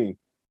Clippers team.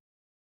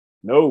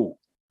 No.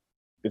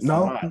 It's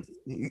not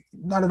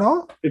at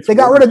all. They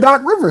got rid of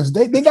Doc Rivers.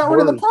 They got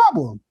rid of the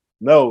problem.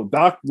 No,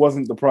 Doc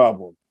wasn't the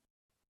problem.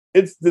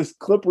 It's this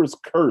Clippers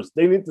curse.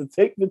 They need to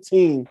take the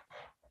team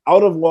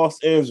out of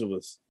Los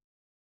Angeles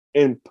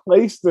and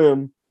place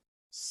them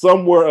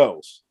somewhere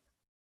else.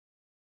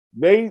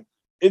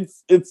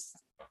 It's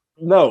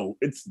no.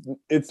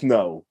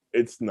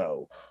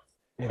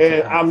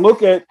 And I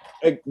look at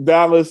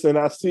Dallas and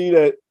I see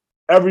that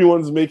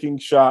everyone's making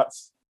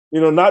shots.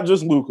 Not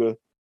just Luka,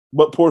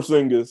 but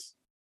Porzingis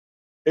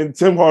and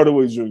Tim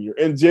Hardaway Jr.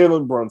 and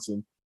Jalen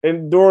Brunson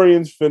and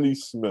Dorian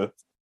Finney-Smith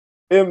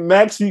and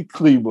Maxi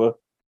Kleber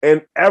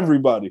and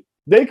everybody.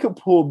 They could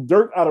pull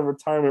Dirk out of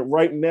retirement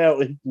right now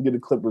and he can get the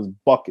Clippers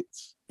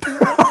buckets.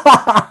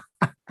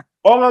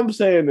 All I'm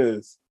saying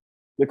is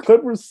the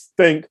Clippers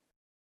stink.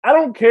 I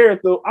don't care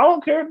if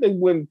they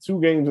win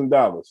 2 games in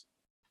Dallas.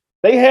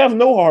 They have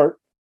no heart.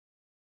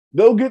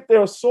 They'll get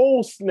their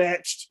soul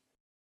snatched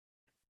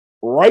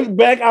right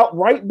back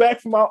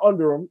from out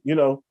under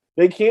them.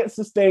 They can't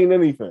sustain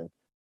anything.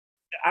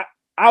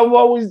 I've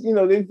always,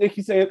 they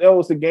keep saying,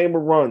 it's a game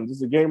of runs.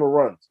 It's a game of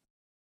runs.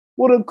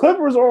 Well, the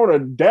Clippers are on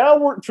a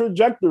downward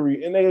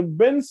trajectory, and they have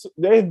been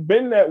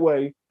that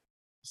way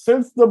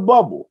since the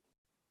bubble.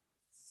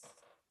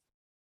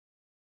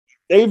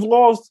 They've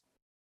lost,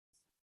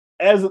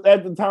 at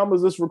the time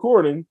of this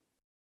recording,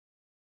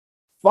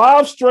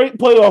 5 straight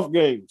playoff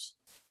games.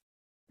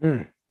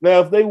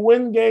 Now, if they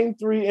win Game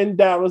 3 in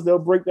Dallas, they'll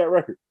break that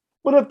record.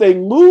 But if they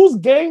lose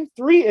Game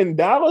 3 in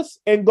Dallas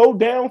and go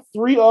down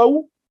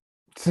 3-0,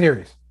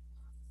 serious.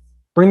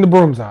 Bring the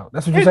brooms out.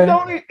 That's what you're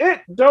saying?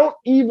 It don't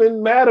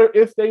even matter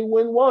if they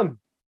win 1.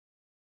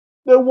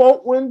 They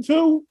won't win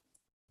 2,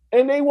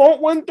 and they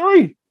won't win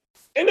 3,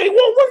 and they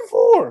won't win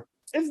 4.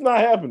 It's not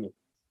happening.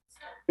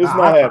 It's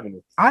not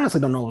happening. I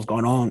honestly don't know what's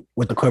going on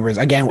with the Clippers.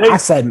 Again, I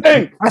said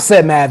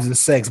Mavs in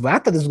 6, but I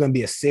thought this was going to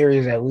be a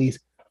series at least.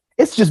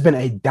 It's just been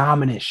a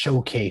dominant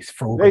showcase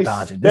for Luka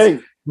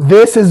Doncic.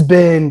 This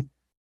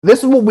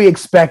is what we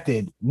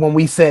expected when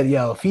we said,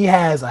 if he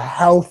has a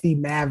healthy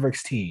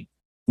Mavericks team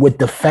with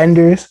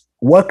defenders,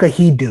 what could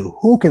he do?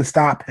 Who can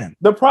stop him?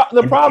 The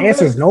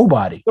answer is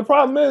nobody. The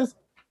problem is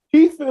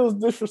he feels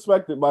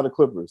disrespected by the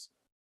Clippers.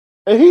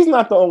 And he's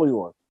not the only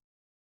one.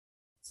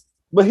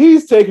 But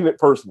he's taking it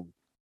personally.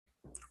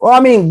 Well, I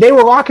mean, they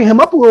were locking him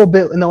up a little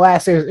bit in the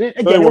last series.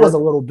 Again, it was a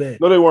little bit.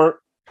 No, they weren't.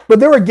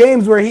 But there were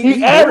games where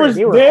he averaged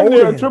damn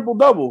near a triple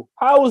double.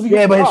 How was he?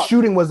 Yeah, but his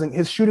shooting wasn't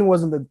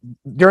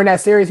during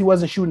that series. He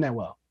wasn't shooting that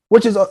well.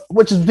 which is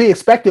to be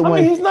expected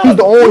when he's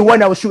the only one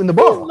that was shooting the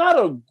ball. He's not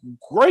a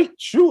great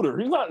shooter.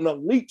 He's not an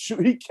elite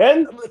shooter. He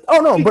can.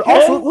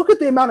 Also look at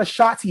the amount of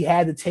shots he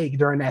had to take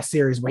during that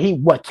series where he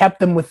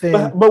kept them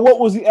within. But what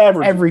was he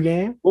averaging every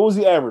game? What was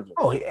he averaging?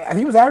 Oh,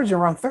 he was averaging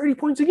around 30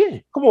 points a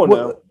game. Come on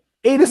now.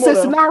 8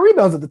 assists and 9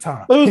 rebounds at the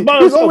time. He was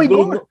by himself.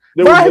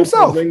 By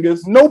himself.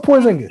 No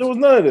Porzingis. There was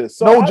none of this.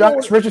 So no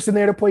Josh Richardson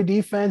there to play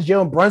defense.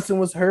 Jalen Brunson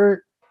was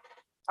hurt.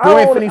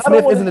 Dorian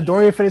Finney-Smith isn't the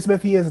Dorian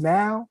Finney-Smith he is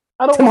now.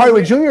 Tim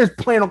Hardaway Jr. is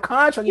playing on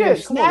contract. Yeah,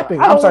 snapping.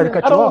 I'm sorry to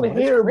cut you off. I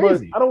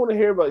don't want to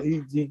hear about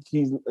he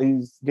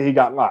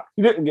got locked.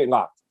 He didn't get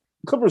locked.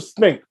 Clippers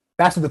stink.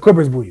 That's what the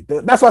Clippers believe.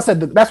 That's why I said.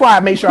 That's why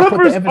I made sure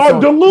Clippers I put the emphasis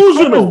are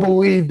delusional. The Clippers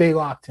believe they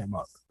locked him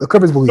up. The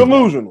Clippers believe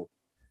delusional.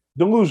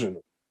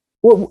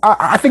 Well,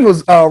 I think it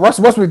was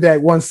Russell Westbrook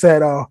that once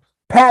said,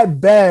 "Pat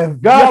Bev,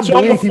 God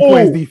believes he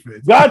plays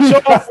defense. God,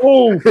 y'all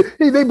fool.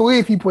 They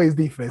believe he plays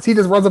defense. He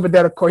just runs up and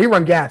down the court. He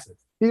runs gases.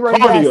 He runs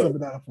gases up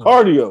and down the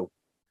court. Cardio.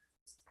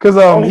 Because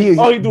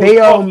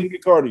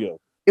cardio.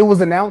 It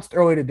was announced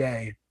earlier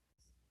today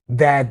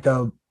that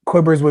the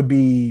Clippers would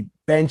be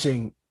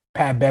benching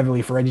Pat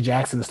Beverly for Reggie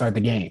Jackson to start the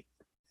game.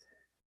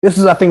 This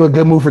is, I think, a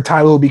good move for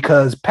Ty Lue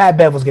because Pat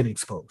Bev was getting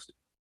exposed,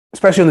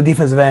 especially on the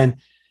defensive end.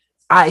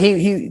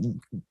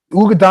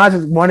 Luka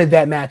Doncic wanted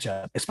that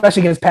matchup,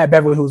 especially against Pat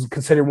Beverly, who was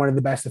considered one of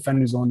the best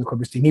defenders on the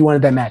Clippers team. He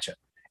wanted that matchup.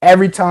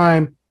 Every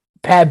time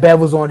Pat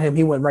Bev was on him,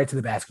 he went right to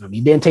the basket.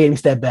 He didn't take any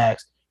step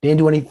backs, didn't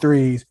do any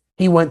threes.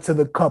 He went to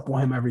the cup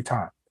on him every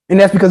time. And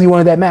that's because he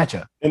wanted that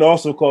matchup. And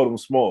also called him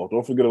small.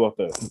 Don't forget about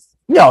that.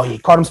 No, he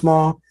called him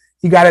small.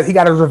 He got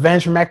his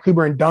revenge from Matt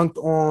Kleber and dunked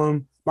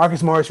on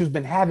Marcus Morris, who's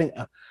been having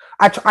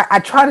I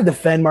try to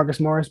defend Marcus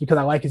Morris because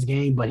I like his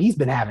game, but he's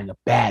been having a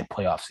bad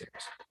playoff series.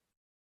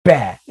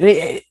 Bad.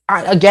 He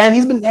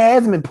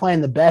hasn't been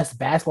playing the best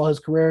basketball of his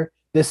career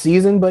this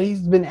season, but he's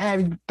been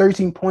having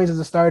 13 points as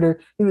a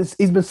starter. He's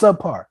been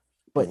subpar.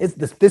 But it's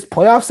this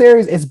playoff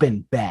series, it's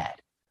been bad.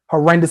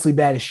 Horrendously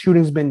bad. His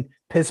shooting's been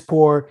piss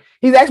poor.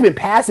 He's actually been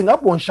passing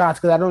up on shots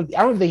because I don't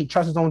think he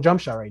trusts his own jump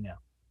shot right now.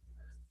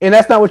 And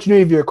that's not what you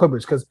need if you're a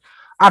Clippers, because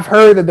I've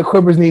heard that the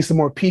Clippers need some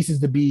more pieces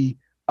to be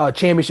a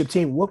championship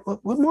team. What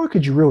more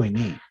could you really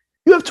need?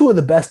 You have two of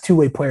the best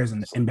two-way players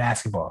in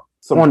basketball.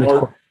 Some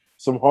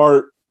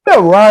heart.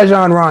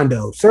 Rajon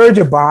Rondo, Serge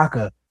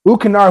Ibaka,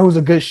 Luke Kennard, who's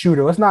a good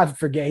shooter. Let's not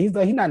forget he's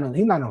not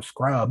no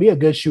scrub. He's a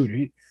good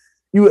shooter.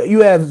 You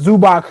have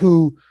Zubac,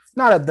 who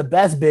not the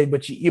best big,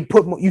 but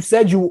you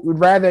said you would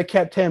rather have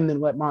kept him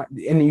than let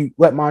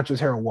Montrezl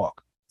Harrell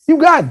walk. You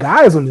got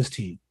guys on this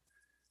team.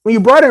 When you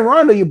brought in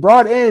Rondo, you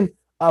brought in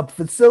a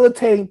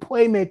facilitating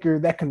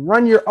playmaker that can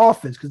run your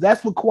offense, because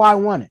that's what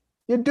Kawhi wanted.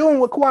 You're doing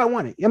what Kawhi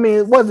wanted. I mean,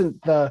 it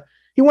wasn't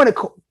he wanted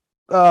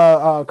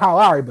Kyle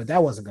Lowry, but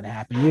that wasn't going to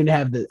happen. You didn't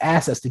have the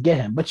assets to get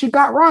him, but you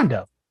got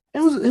Rondo.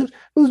 It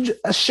was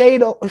a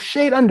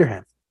shade under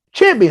him.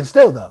 Champion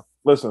still though.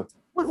 Listen.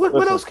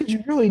 What else could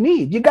you really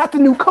need? You got the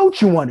new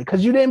coach you wanted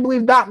because you didn't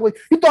believe Doc.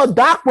 You thought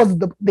Doc was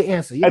the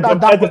answer. You thought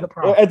Doc was the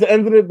problem. At the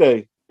end of the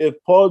day, if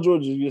Paul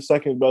George is your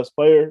second best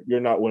player, you're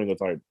not winning a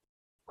title.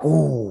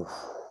 Ooh,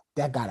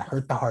 that gotta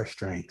hurt the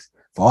heartstrings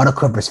for all the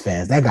Clippers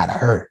fans. That gotta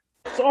hurt.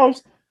 So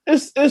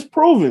it's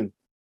proven.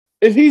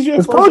 If he's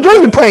your Paul George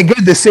been playing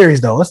good this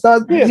series though.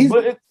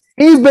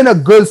 He's been a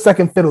good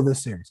second fiddle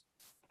this series.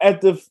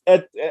 At the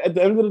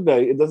end of the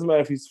day, it doesn't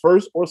matter if he's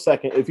first or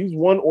second. If he's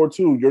 1 or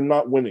 2, you're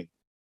not winning.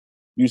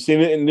 You've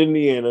seen it in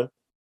Indiana.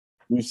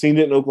 We've seen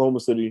it in Oklahoma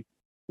City.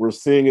 We're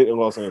seeing it in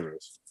Los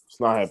Angeles. It's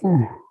not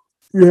happening.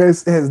 Yeah,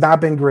 it has not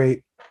been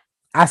great.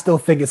 I still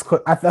think it's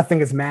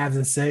Mavs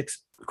in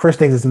 6. Chris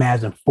thinks it's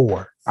Mavs in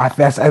 4. Can I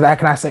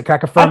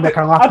confirm that?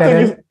 Can I lock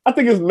that in? I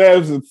think it's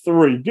Mavs in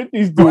 3. Get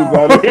these dudes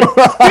out of here.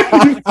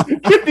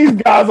 Get these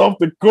guys off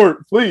the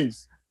court,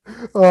 please.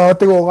 I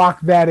think we'll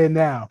lock that in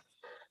now.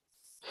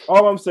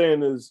 All I'm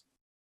saying is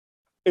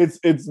it's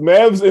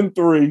Mavs in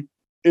 3.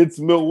 It's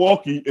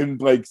Milwaukee in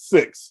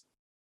 6.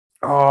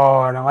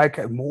 Oh, and I like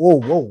it.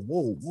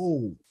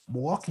 Whoa.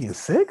 Milwaukee in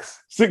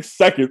 6? 6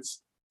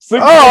 seconds.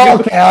 Okay. All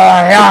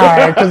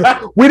right.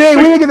 Because we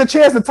didn't get the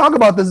chance to talk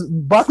about this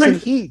Bucks and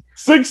Heat.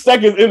 6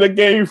 seconds in the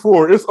game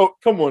 4.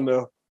 Come on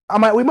now.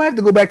 We might have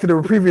to go back to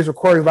the previous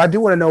recording, but I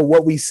do want to know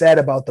what we said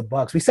about the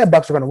Bucks. We said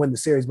Bucks were going to win the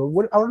series, but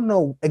I don't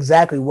know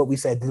exactly what we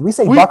said. Did we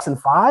say Bucks in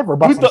 5 or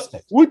Bucks in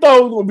 6? We thought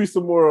it was going to be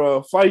some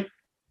more fight.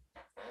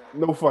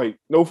 No fight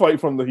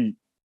from the Heat.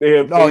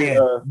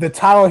 The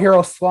Tyler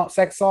Hero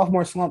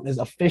sophomore slump is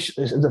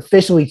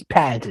officially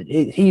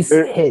patented. He's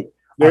hit.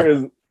 There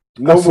is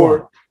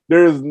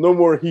no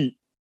more Heat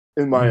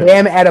in Miami.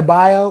 Bam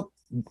Adebayo,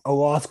 a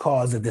lost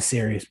cause of the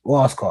series.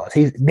 Lost cause.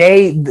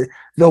 The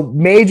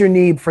major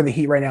need for the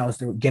Heat right now is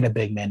to get a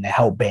big man to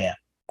help Bam,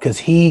 because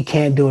he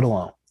can't do it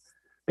alone.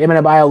 Bam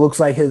Adebayo looks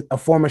like a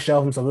former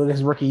shelf himself. Look at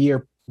his rookie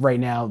year right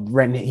now.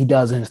 He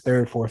does in his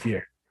 3rd, 4th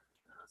year.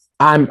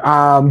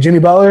 I'm Jimmy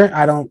Butler.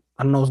 I don't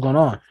know what's going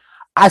on.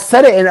 I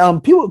said it, and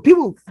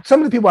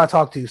some of the people I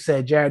talked to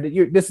said, Jared,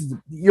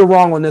 you're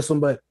wrong on this one,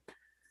 but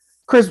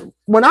Chris,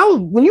 when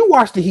you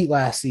watched the Heat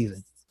last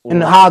season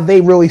and how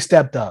they really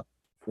stepped up,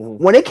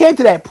 When it came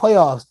to that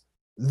playoffs,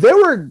 there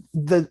were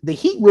the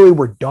Heat really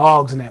were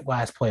dogs in that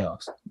last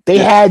playoffs. They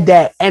had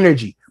that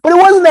energy, but it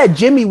wasn't that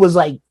Jimmy was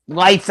like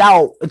lights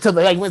out until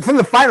from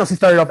the finals. He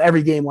started off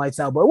every game lights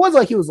out, but it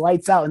wasn't like he was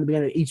lights out in the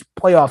beginning of each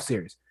playoff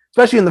series,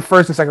 especially in the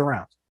first and second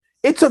rounds.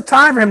 It took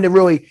time for him to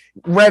really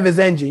rev his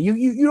engine.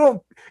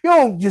 You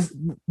don't just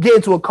get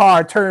into a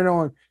car, turn it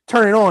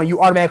on,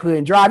 you automatically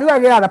in drive. You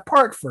gotta get out of the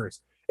park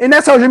first, and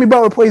that's how Jimmy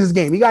Butler plays his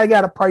game. You gotta get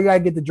out of the park. You gotta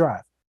get the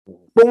drive.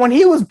 But when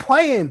he was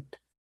playing,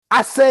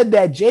 I said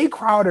that Jay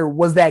Crowder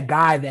was that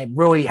guy that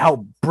really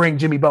helped bring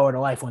Jimmy Butler to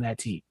life on that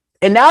team.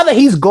 And now that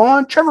he's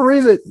gone, Trevor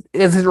Ariza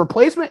is his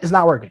replacement. It's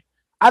not working.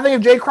 I think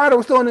if Jay Crowder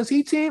was still on this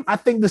Heat team, I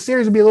think the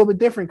series would be a little bit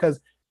different because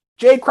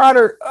Jay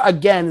Crowder,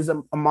 again, is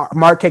a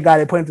Marquette guy.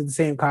 They put him to the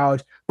same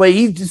college. But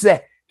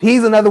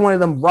he's another one of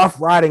them rough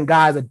riding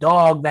guys, a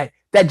dog that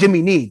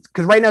Jimmy needs.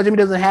 Because right now, Jimmy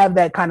doesn't have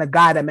that kind of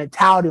guy, that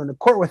mentality on the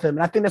court with him.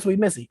 And I think that's what he's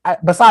missing.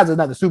 Besides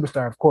another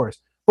superstar, of course.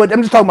 But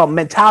I'm just talking about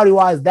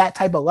mentality-wise, that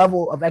type of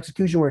level of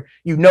execution where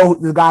you know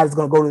the guy is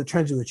going to go to the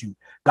trenches with you.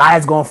 Guy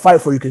is going to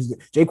fight for you because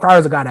Jay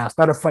Crowder's a guy that'll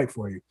start a fight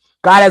for you.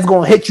 Guy that's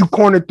going to hit you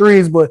corner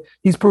threes, but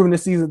he's proven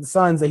this season at the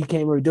Suns that he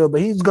can't really do it.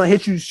 But he's going to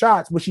hit you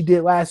shots, which he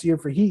did last year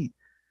for Heat.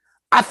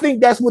 I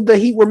think that's what the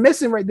Heat were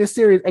missing right this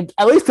series,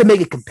 at least to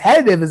make it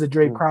competitive as a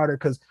Jay Crowder,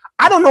 because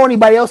I don't know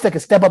anybody else that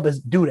can step up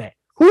and do that.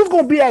 Who's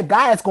going to be that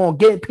guy that's going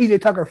to get in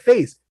PJ Tucker's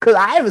face? Because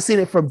I haven't seen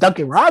it from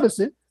Duncan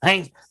Robinson.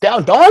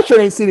 Darn sure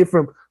ain't seen it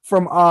from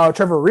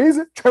Trevor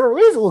Ariza. Trevor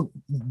Ariza looked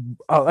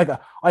like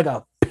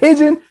a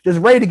pigeon just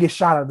ready to get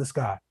shot out of the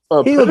sky.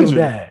 He looking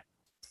bad.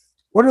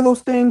 What are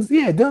those things?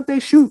 Yeah, don't they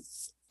shoot?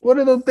 What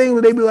are those things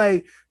where they be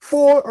like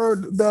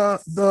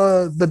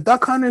the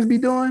duck hunters be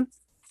doing?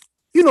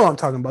 You know what I'm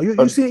talking about. You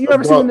ever seen it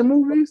in the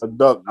movies? A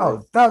duck.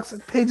 Oh, ducks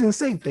and pigeons,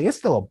 same thing. It's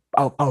still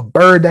a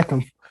bird that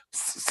can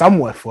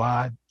somewhat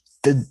fly.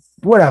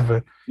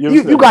 Whatever.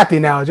 You got the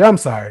analogy. I'm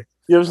sorry.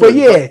 You ever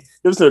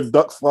seen a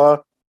duck fly?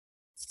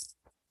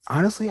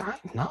 Honestly, I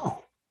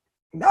know.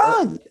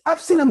 No, I've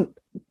seen them.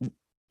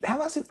 Have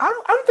I seen?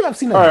 I don't think I've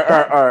seen. All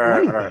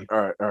right.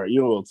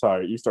 You're a little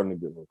tired. You're starting to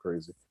get a little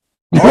crazy.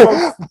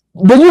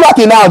 But you got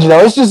the analogy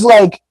though. It's just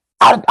like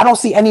I don't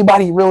see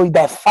anybody really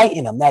that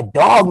fighting them, that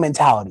dog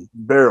mentality.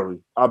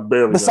 I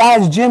barely.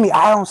 Besides Jimmy,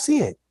 I don't see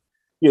it.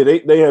 Yeah,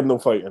 they had no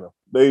fight in them.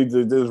 They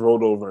just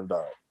rolled over and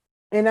died.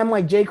 And I'm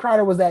like, Jay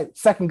Crowder was that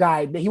second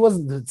guy. He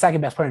wasn't the second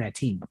best player in that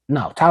team.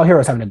 No, Tyler Herro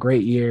was having a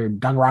great year.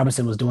 Duncan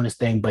Robinson was doing his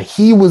thing, but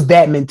he was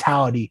that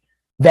mentality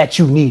that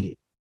you needed.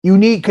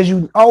 Because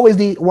you always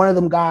need one of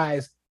them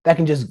guys that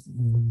can just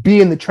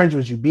be in the trench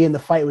with you, be in the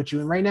fight with you.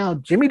 And right now,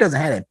 Jimmy doesn't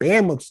have that.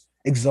 Bam looks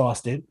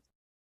exhausted.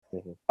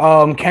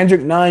 Mm-hmm.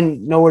 Kendrick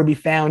Nunn nowhere to be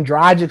found.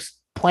 Dragic's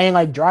playing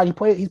like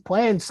Dragic. He's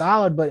playing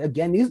solid, but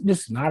again, he's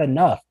just not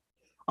enough.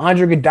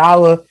 Andre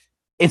Iguodala,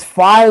 it's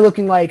finally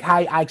looking like how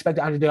I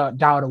expected Andre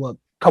Iguodala to look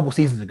a couple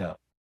seasons ago,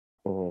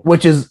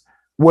 which is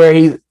where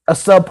he's a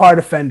subpar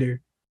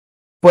defender,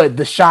 but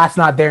the shot's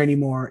not there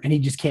anymore, and he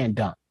just can't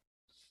dunk.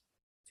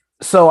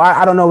 So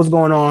I don't know what's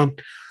going on.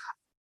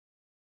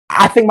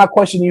 I think my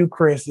question to you,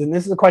 Chris, and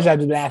this is a question I've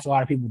been asked a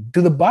lot of people: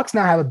 do the Bucks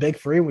now have a big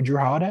three with Drew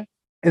Holiday?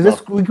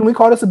 Can we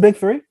call this a big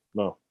three?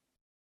 No.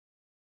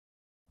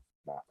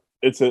 Nah.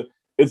 It's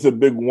a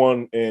big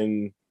 1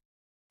 in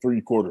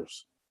 3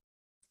 quarters.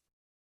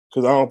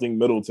 Because I don't think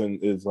Middleton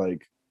is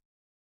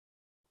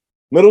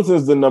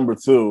Middleton's the number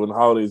 2 and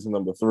Holiday's the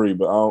number 3,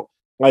 but I don't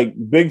like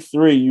big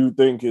 3. You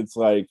think it's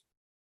like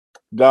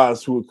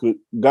guys who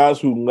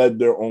led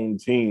their own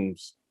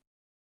teams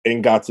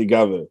and got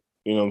together.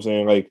 You know what I'm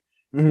saying? Like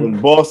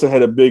when Boston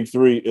had a big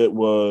 3, it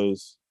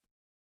was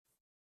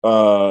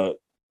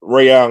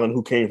Ray Allen,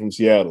 who came from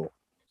Seattle,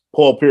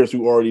 Paul Pierce,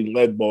 who already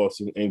led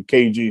Boston, and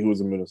KG, who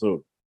was in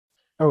Minnesota.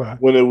 Okay.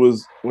 When it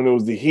was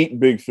the Heat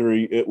big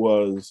 3, it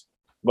was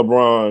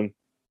LeBron,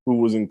 who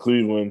was in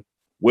Cleveland,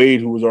 Wade,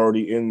 who was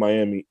already in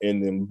Miami,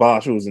 and then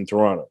Bosh, who was in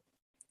Toronto.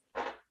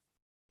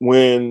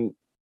 When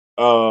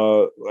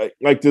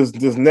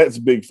this Nets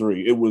big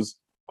 3, it was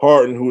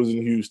Harden, who was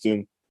in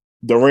Houston,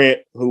 Durant,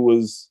 who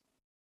was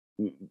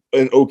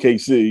in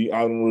OKC.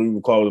 I don't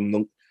even call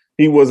him.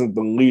 He wasn't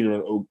the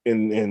leader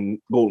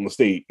in Golden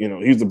State. You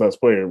know, he's the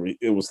best player.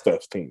 It was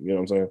Steph's team. You know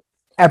what I'm saying?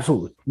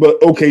 Absolutely. But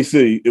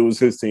OKC, it was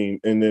his team,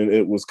 and then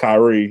it was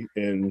Kyrie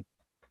in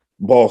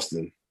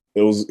Boston.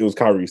 It was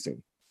Kyrie's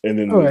team, and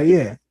then yeah,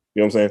 you know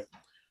what I'm saying.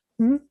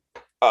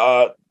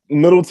 Mm-hmm.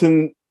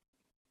 Middleton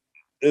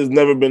has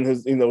never been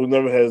his.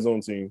 Never had his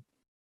own team.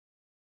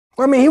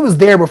 Well, I mean, he was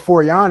there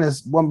before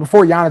Giannis.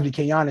 Before Giannis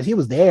became Giannis, he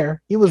was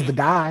there. He was the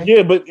guy.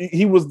 Yeah, but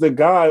he was the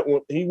guy.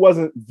 He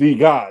wasn't the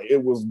guy.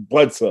 It was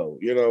Bledsoe.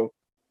 You know.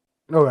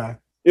 Okay.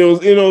 It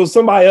was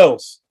somebody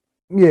else.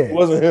 Yeah, it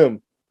wasn't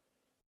him.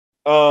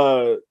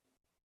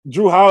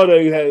 Drew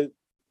Holiday had.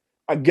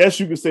 I guess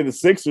you could say the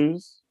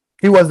Sixers.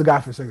 He was the guy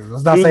for Sixers.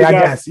 Let's not say I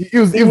guess. He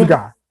was the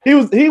guy. He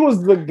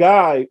was the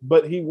guy,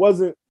 but he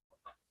wasn't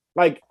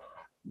like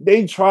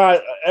they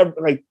tried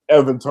like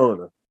Evan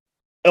Turner,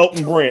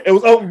 Elton Brand. It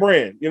was Elton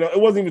Brand.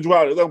 It wasn't even Drew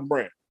Holiday. It was Elton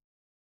Brand.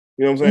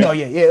 You know what I'm saying? No,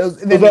 yeah. It was,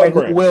 then like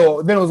Will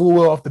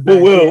off the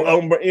bench. Will, yeah.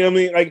 you know what I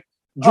mean? Like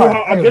Drew,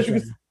 I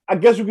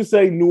guess you could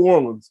say New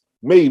Orleans,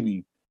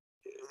 maybe,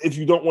 if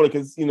you don't want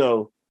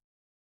to,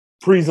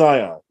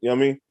 pre-Zion. You know what I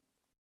mean?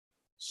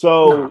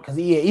 So because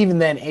even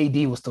then,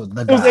 AD was still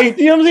the guy. It was AD.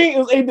 You know what I'm saying? It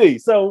was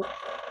AD. So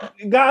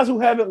guys who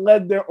haven't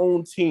led their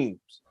own teams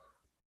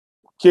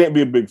can't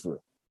be a big three.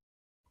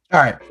 All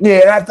right.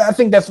 Yeah, I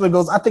think that's what it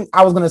goes. I think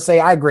I was going to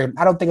say, I agree.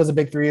 I don't think it's a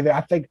big three either.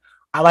 I think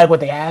I like what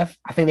they have.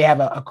 I think they have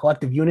a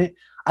collective unit.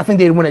 I think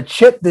they'd win a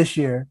chip this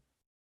year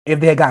if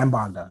they had gotten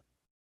Bogdan.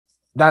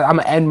 I'm going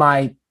to end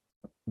my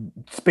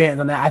span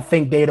on that. I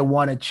think they'd have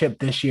won a chip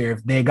this year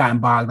if they had gotten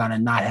Bogdan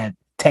and not had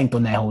tanked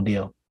on that whole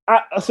deal.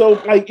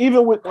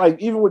 Even with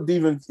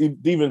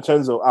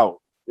DiVincenzo out,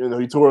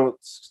 he tore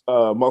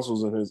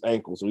muscles in his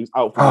ankle, so he's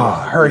out.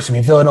 Hurts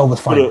me.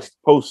 Villanova's finest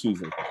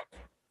postseason.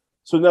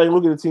 So now you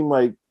look at a team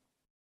like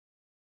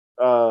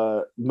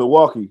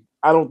Milwaukee.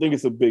 I don't think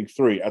it's a big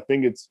three. I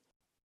think it's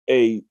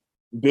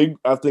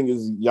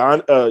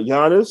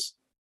Giannis,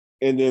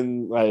 and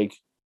then like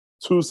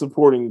two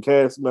supporting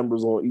cast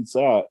members on each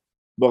side.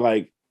 But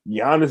like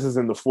Giannis is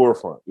in the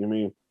forefront. You know what I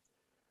mean?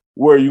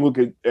 Where you look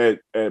at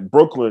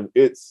Brooklyn,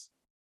 it's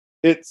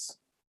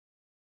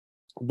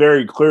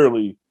very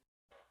clearly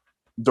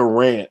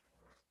Durant,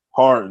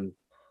 Harden,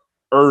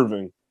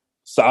 Irving,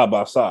 side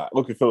by side.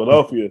 Look at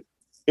Philadelphia,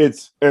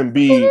 it's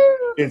Embiid,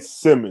 it's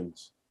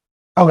Simmons.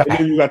 Okay. And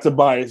then you got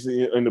Tobias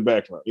in the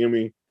background. You know what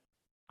I mean?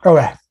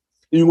 Okay.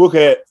 You look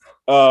at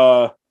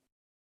the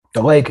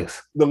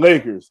Lakers.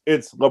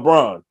 It's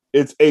LeBron.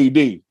 It's AD.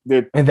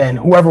 And then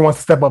whoever wants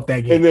to step up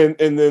that game.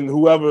 And then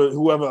whoever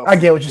else. I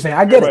get what you're saying.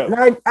 I get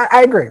it.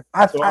 I agree.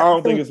 I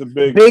don't think it's a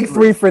big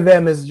three for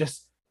them is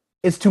just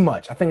it's too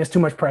much. I think it's too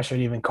much pressure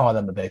to even call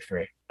them the big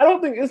three. I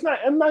don't think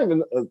I'm not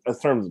even in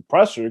terms of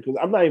pressure because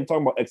I'm not even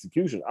talking about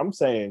execution. I'm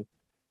saying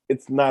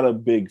it's not a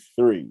big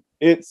three.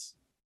 It's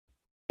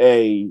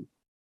a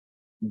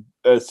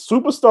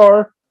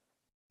superstar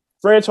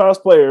franchise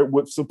player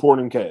with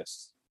supporting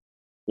cast.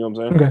 You know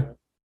what I'm saying? Okay.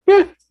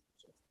 Yeah.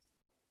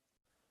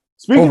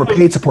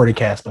 Overpaid supporting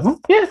cast, but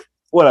yeah.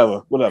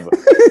 Whatever.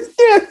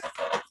 Yeah.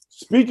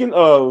 Speaking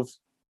of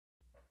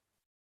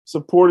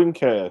supporting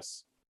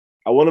cast,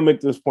 I want to make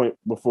this point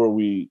before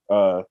we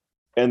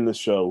end the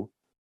show.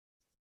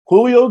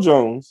 Julio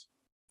Jones.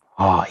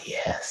 Oh,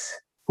 yes.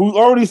 Who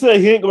already said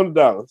he ain't going to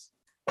Dallas.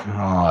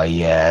 Oh,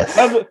 yes.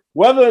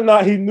 Whether or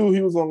not he knew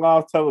he was on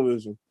live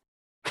television.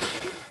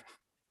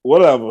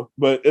 Whatever,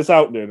 but it's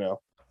out there now.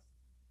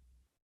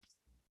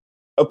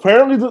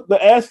 Apparently, the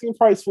asking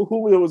price for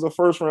Julio is a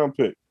first-round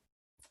pick.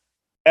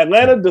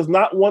 Atlanta does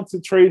not want to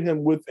trade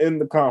him within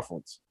the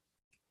conference.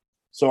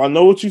 So I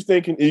know what you're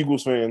thinking,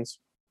 Eagles fans.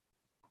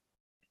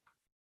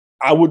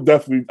 I would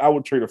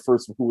trade a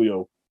first for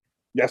Julio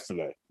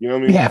yesterday. You know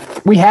what I mean?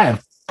 We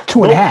have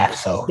 2.5,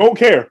 so. Don't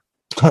care.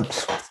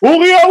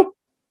 Julio,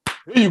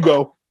 here you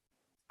go.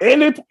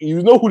 And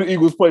you know who the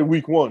Eagles play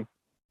week 1.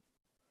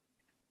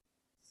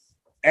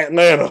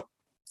 Atlanta.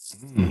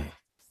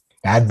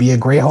 That'd be a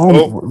great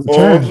home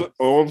return.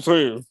 I'm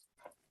saying.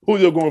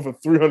 Julio going for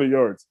 300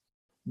 yards.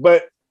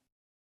 But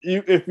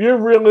if you're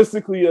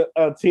realistically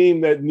a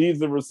team that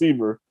needs a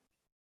receiver,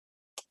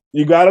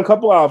 you got a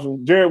couple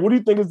options. Jared, what do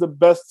you think is the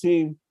best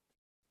team?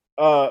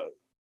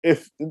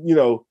 If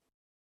I'm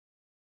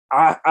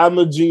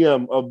a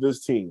GM of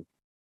this team,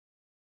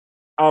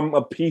 I'm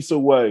a piece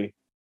away.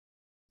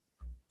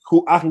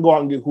 Who I can go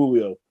out and get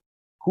Julio.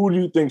 Who do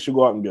you think should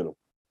go out and get him?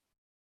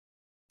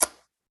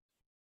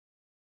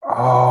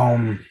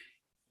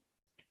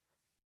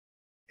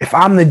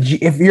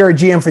 If you're a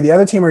GM for the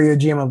other team or you're a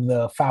GM of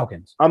the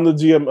Falcons? I'm the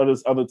GM of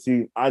this other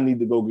team. I need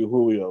to go get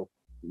Julio.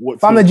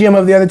 I'm the GM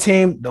of the other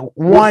team,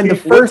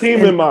 what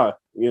team am I?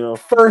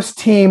 First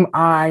team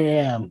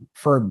I'm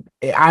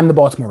the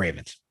Baltimore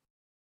Ravens.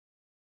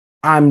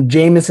 I'm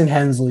Jamison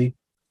Hensley.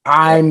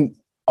 I'm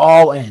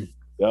all in.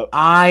 Yep.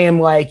 I am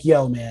like,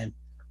 yo, man,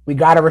 we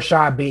got a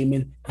Rashad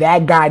Bateman.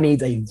 That guy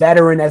needs a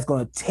veteran that's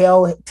going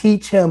to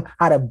teach him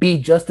how to be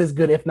just as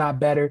good, if not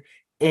better.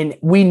 And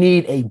we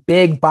need a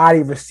big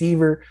body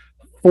receiver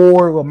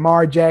for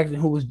Lamar Jackson,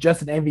 who was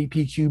just an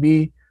MVP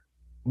QB.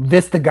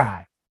 This the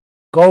guy.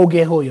 Go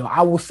get Julio.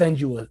 I will send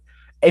you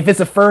if it's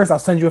a first, I'll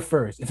send you a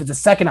first. If it's a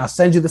second, I'll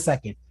send you the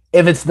second.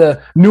 If it's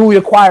the newly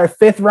acquired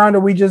 5th rounder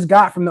we just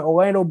got from the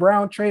Orlando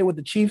Brown trade with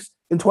the Chiefs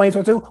in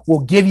 2022, we'll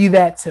give you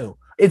that too.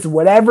 It's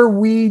whatever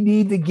we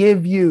need to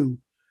give you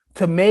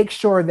to make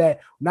sure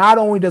that not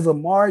only does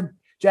Lamar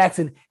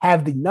Jackson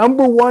have the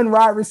number 1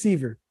 wide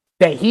receiver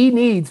that he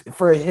needs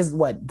for his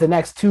the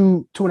next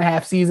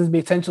 2.5 seasons,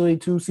 potentially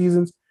 2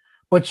 seasons,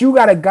 but you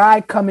got a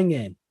guy coming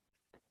in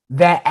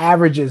that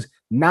averages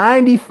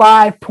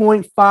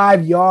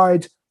 95.5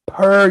 yards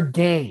per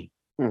game,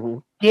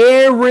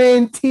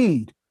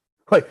 guaranteed.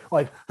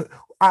 Like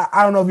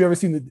I don't know if you ever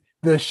seen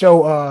the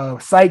show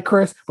Sight,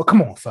 Chris, but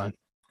come on, son.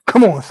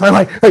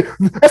 Like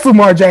that's what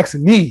Lamar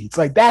Jackson needs.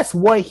 Like that's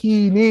what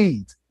he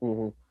needs.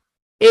 And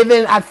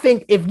then I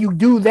think if you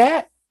do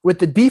that with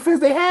the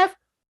defense they have,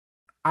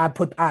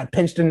 I'd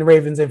pinched in the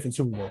Ravens in for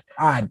Super Bowl.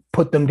 I'd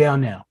put them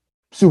down now.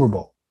 Super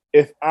Bowl.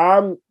 If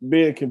I'm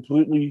being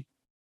completely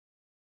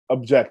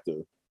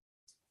objective,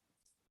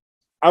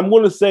 I'm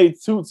going to say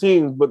two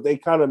teams, but they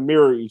kind of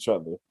mirror each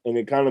other, and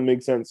it kind of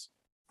makes sense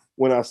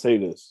when I say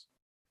this.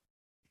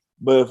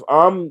 But if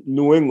I'm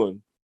New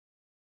England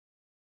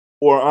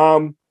or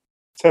I'm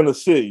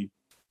Tennessee,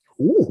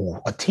 ooh,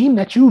 a team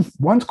that you've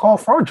once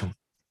called fraudulent.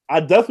 I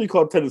definitely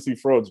call Tennessee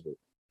fraudulent.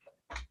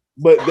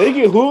 But they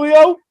get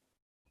Julio,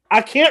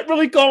 I can't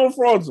really call him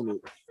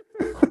fraudulent.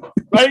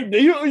 Like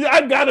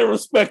I gotta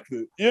respect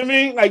it. You know what I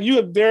mean? Like you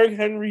have Derrick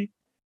Henry,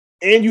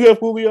 and you have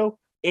Julio,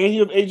 and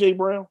you have AJ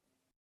Brown.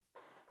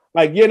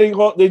 Like yeah,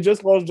 they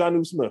just lost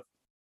Jonnu Smith.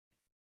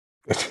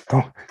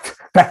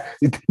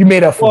 You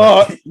made up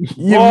for it.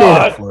 You made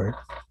up for it.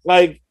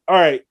 Like, all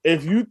right,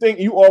 if you think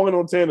you all in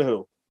on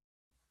Tannehill,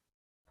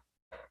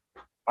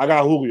 I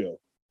got Julio.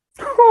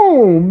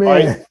 Oh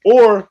man! Right?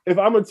 Or if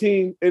I'm a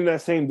team in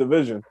that same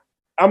division,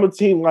 I'm a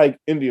team like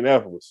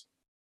Indianapolis.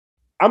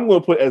 I'm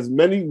going to put as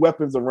many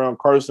weapons around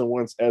Carson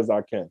Wentz as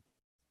I can.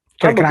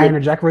 Can I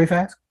interject really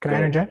fast? Can I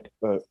interject?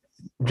 I'm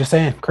just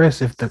saying,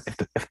 Chris. If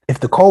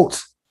the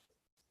Colts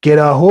get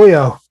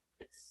Julio,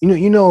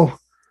 you know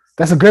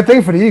that's a good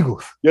thing for the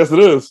Eagles. Yes, it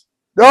is.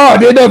 Oh,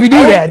 didn't know if you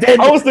do that.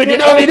 I was thinking,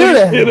 didn't know if you do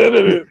that.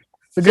 Yeah.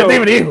 It's a good thing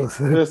for the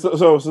Eagles.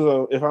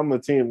 So if I'm a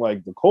team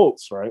like the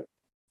Colts, right,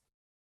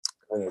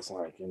 and it's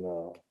like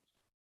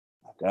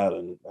I got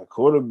a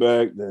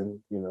quarterback that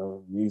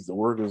needs to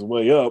work his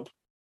way up.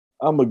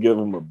 I'm gonna give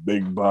him a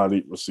big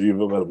bodied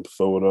receiver, let him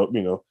throw it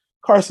up.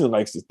 Carson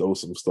likes to throw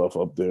some stuff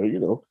up there.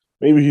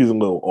 Maybe he's a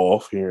little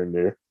off here and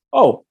there.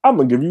 Oh, I'm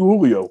gonna give you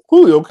Julio.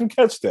 Julio can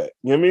catch that.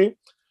 You know what I mean?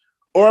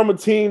 Or I'm a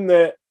team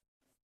that,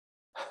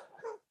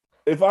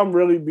 if I'm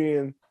really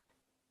being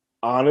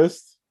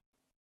honest,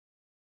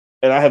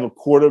 and I have a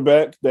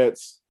quarterback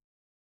that's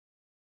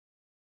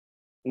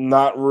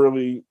not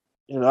really,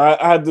 I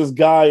had this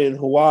guy in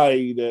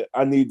Hawaii that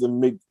I need to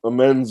make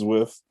amends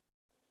with,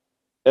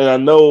 and I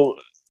know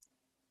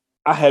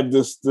I have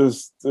this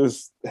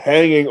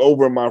hanging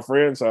over my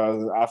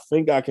franchise, and I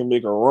think I can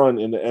make a run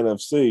in the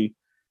NFC,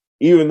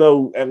 even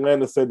though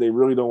Atlanta said they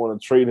really don't want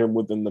to trade him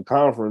within the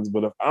conference.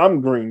 But if I'm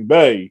Green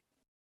Bay,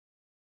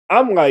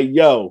 I'm like,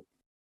 yo,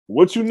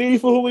 what you need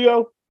for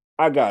Julio?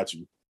 I got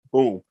you.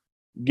 Boom.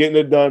 Getting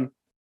it done.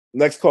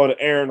 Next call to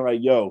Aaron,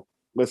 like, yo,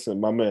 listen,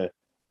 my man,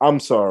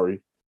 I'm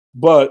sorry,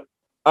 but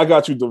I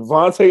got you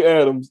Devontae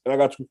Adams and I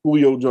got you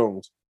Julio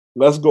Jones.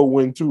 Let's go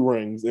win 2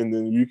 rings, and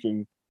then you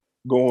can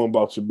go on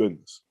about your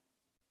business.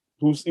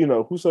 Who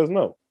says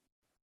no?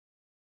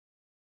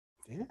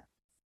 Yeah.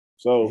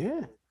 So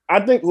yeah. I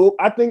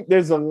think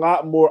there's a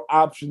lot more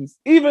options.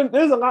 Even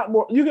there's a lot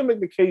more. You can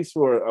make the case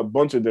for a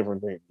bunch of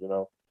different things,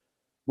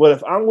 But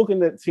if I'm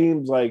looking at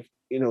teams like,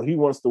 he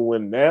wants to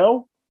win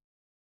now,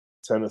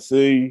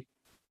 Tennessee,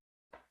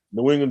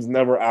 New England's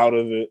never out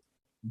of it.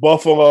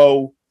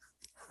 Buffalo.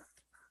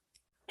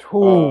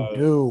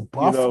 Dude,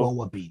 Buffalo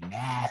would be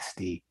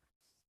nasty.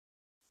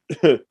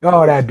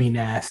 Oh, that'd be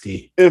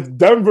nasty. If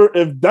Denver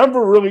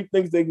really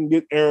thinks they can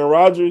get Aaron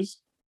Rodgers.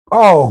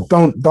 Oh,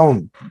 don't,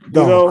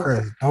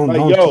 Chris. Don't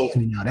tease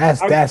me now.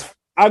 That's.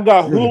 I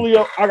got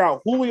Julio. I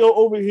got Julio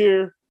over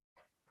here.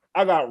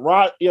 I got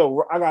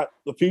I got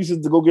the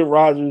pieces to go get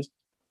Rodgers.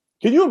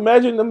 Can you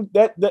imagine them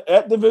that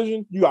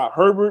division? You got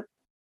Herbert,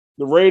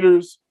 the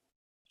Raiders,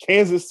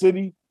 Kansas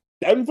City,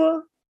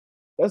 Denver.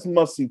 That's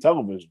must-see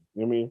television.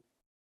 You know what I mean?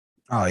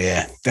 Oh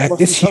yeah,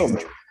 it's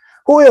huge.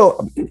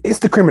 Julio, it's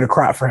the cream of the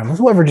crop for him. It's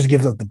whoever just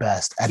gives up the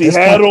best. At this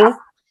point,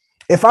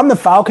 if I'm the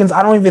Falcons,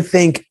 I don't even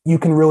think you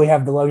can really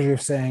have the luxury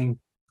of saying,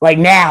 like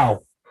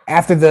now,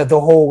 after the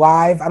whole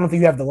live, I don't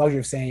think you have the luxury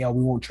of saying, yo,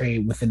 we won't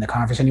trade within the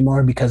conference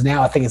anymore, because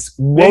now I think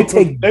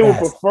they would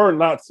prefer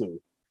not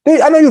to.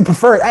 I know you would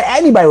prefer.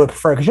 Anybody would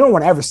prefer, because you don't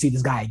want to ever see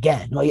this guy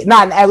again. Like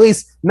not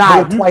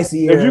twice a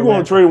year. If you're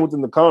going to trade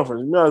within the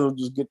conference, you might as well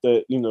just get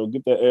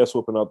that ass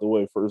whooping out the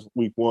way first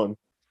week 1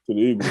 to the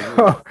Eagles.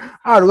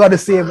 I would love to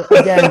see him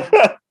again.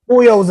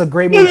 Julio was a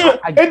great move.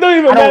 It don't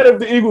even matter if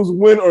the Eagles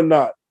win or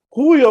not.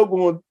 Julio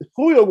going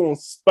to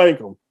spank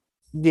them.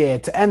 Yeah,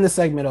 to end the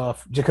segment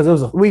off,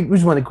 because we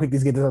just want to quickly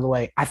get this out of the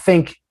way. I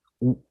think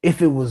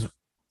if it was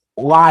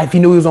live, if he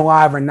knew he was on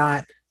live or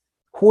not,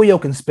 Julio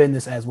can spin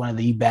this as one of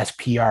the best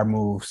PR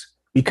moves,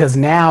 because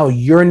now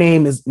your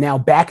name is now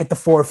back at the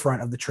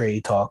forefront of the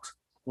trade talks.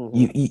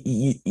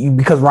 Mm-hmm. You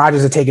because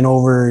Rodgers are taking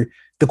over.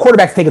 The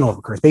quarterback's taking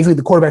over, Chris. Basically,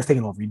 the quarterback's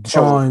taking over.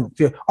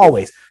 Deshaun,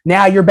 always.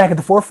 Now you're back at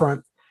the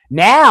forefront.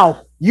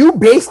 Now you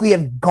basically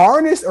have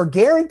garnished or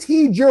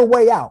guaranteed your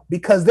way out,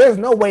 because there's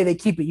no way they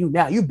keep it you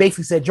now. You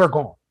basically said you're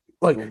gone.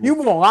 Like you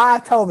were on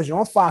live television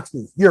on Fox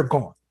News. You're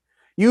gone.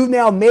 You've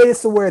now made it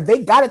to where they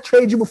got to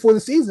trade you before the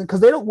season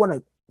because they don't want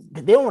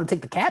to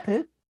take the cap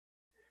hit.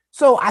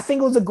 So I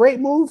think it was a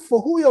great move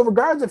for Julio,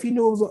 regardless if he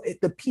knew it was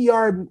the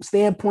PR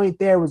standpoint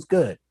there was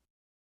good.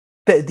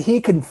 That he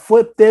can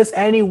flip this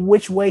any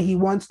which way he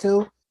wants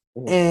to.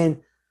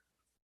 And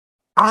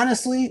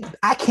honestly,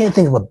 I can't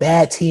think of a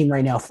bad team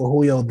right now for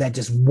Julio that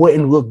just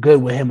wouldn't look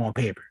good with him on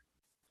paper.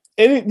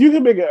 You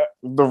can make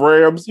the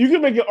Rams. You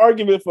can make an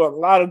argument for a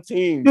lot of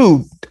teams.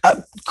 Dude,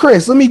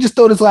 Chris, let me just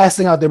throw this last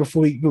thing out there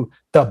before we go.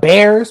 The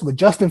Bears with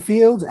Justin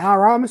Fields and Allen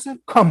Robinson.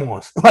 Come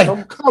on,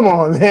 come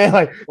on, man.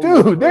 Like,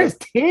 dude, there's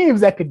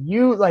teams that could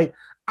use. Like,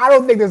 I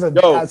don't think there's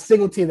a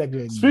single team that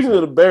could. Speaking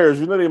of the Bears,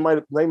 you know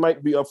they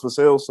might be up for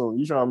sale soon.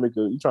 You trying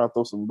to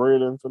throw some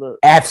bread in for that?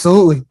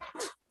 Absolutely,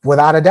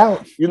 without a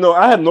doubt. You know,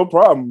 I have no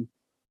problem.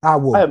 I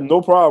have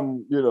no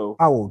problem. You know,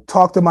 I will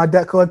talk to my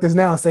debt collectors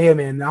now and say, "Hey,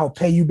 man, I'll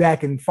pay you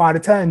back in 5 to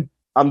 10."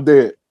 I'm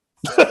dead.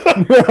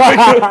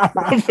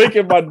 I'm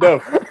faking my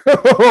death.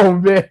 Oh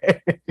man,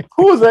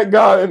 who is that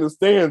guy in the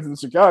stands in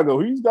Chicago?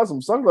 He's got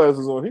some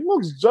sunglasses on. He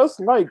looks just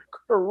like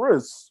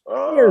Chris.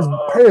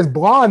 Hair's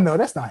blonde though.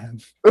 That's not him.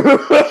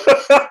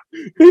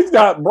 He's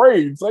got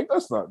braids. Like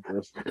that's not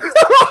Chris.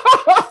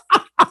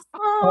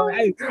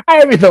 I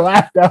didn't mean to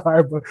laugh that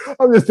hard, but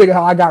I'm just thinking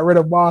how I got rid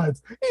of mine.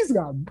 He's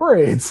got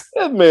braids.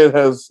 That man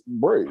has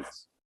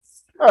braids.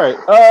 All right.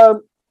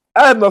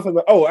 I have nothing.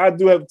 I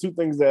do have 2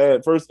 things to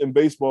add. First, in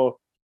baseball,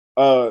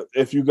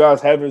 if you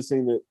guys haven't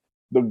seen it,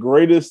 the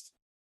greatest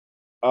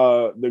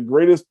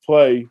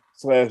play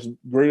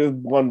 /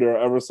 greatest blunder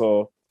I ever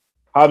saw.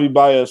 Javi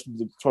Baez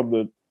from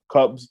the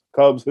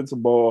Cubs hits a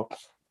ball,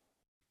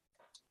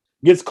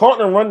 gets caught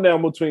in a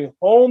rundown between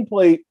home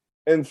plate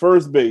and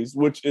first base,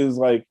 which is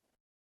like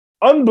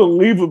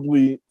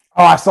unbelievably.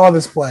 Oh, I saw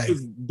this play.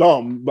 It's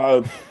dumb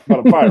by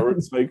the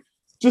Pirates. Like,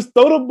 just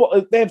throw the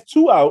ball. They have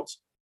 2 outs.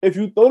 If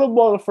you throw the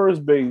ball to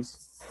first base,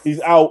 he's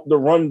out. The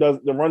run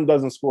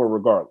doesn't score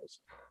regardless.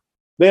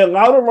 They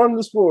allow the run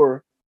to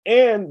score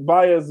and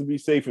Baez to be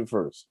safe at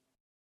first.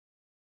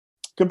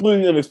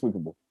 Completely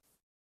inexplicable.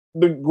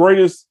 The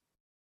greatest.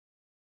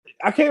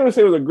 I can't even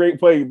say it was a great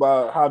play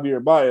by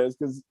Javier Baez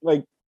because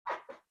like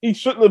he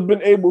shouldn't have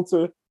been able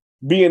to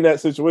be in that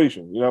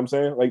situation. You know what I'm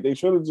saying? Like they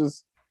should have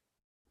just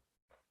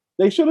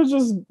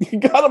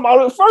got him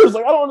out at first.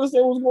 Like I don't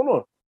understand what's going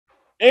on.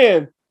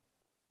 And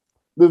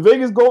the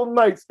Vegas Golden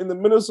Knights and the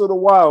Minnesota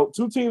Wild,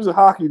 2 teams of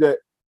hockey that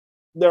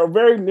are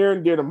very near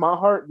and dear to my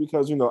heart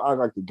because, you know, I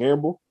like to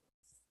gamble.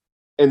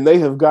 And they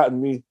have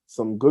gotten me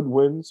some good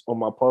wins on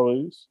my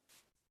parlays.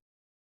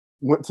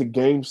 Went to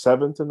game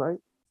 7 tonight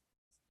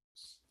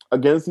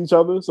against each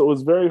other. So it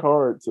was very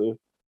hard to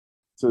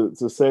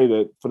say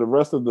that for the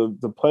rest of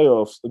the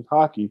playoffs in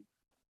hockey,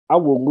 I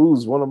will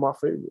lose one of my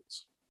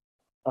favorites.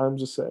 I'm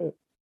just saying.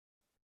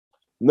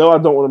 No, I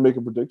don't want to make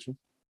a prediction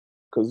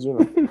because, you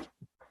know,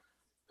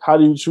 how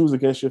do you choose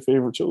against your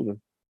favorite children?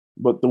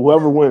 But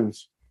whoever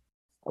wins,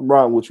 I'm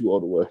riding with you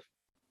all the way.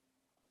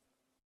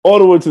 All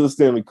the way to the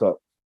Stanley Cup.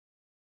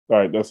 All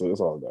right, that's it. That's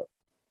all I got.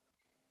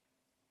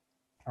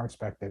 I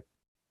respect it.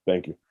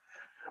 Thank you.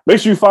 Make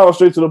sure you follow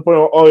Straight to the Point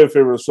on all your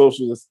favorite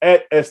socials. It's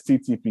at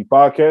STTP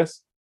Podcast.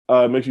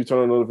 Make sure you turn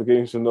on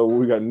notifications to know when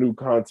we got new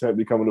content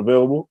becoming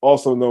available,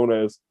 also known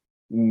as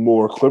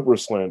more Clipper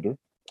slander.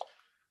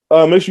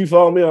 Make sure you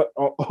follow me on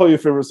all your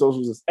favorite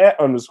socials. It's at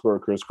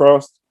 _Chris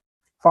Cross.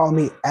 Follow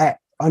me at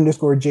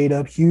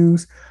 _JW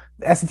Hughes.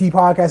 The SCT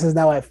podcast is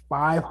now at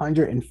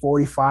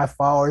 545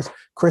 followers.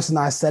 Chris and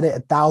I said it,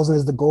 1,000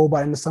 is the goal by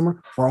the end of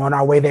summer. We're on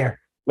our way there.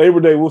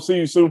 Labor Day. We'll see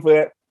you soon for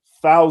that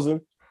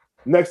 1,000.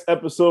 Next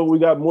episode, we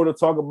got more to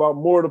talk about,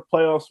 more of the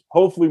playoffs,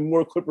 hopefully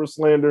more Clipper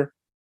slander.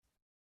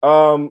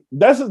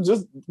 That's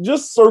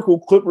just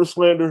circle Clipper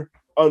slander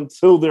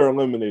until they're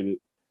eliminated.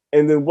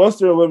 And then once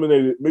they're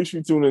eliminated, make sure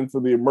you tune in for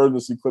the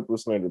emergency Clipper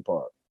slander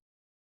pod.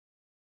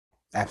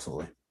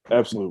 Absolutely.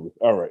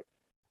 All right.